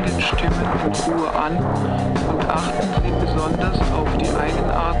folgenden Stimmen in Ruhe an und achten Sie besonders auf die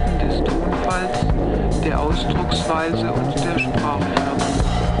Eigenarten des Tonfalls, der Ausdrucksweise und der Sprachfärbung.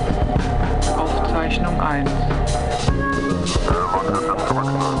 Aufzeichnung 1.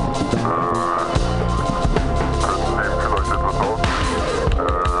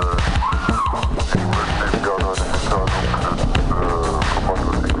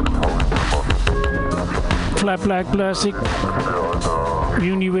 Flat Black Plastic,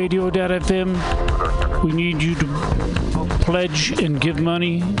 MutinyRadio.fm. We need you to pledge and give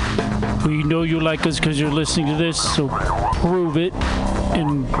money. We know you like us because you're listening to this, so prove it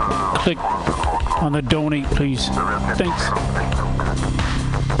and click on the donate, please. Thanks.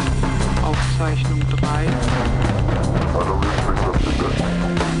 Aufzeichnung 3.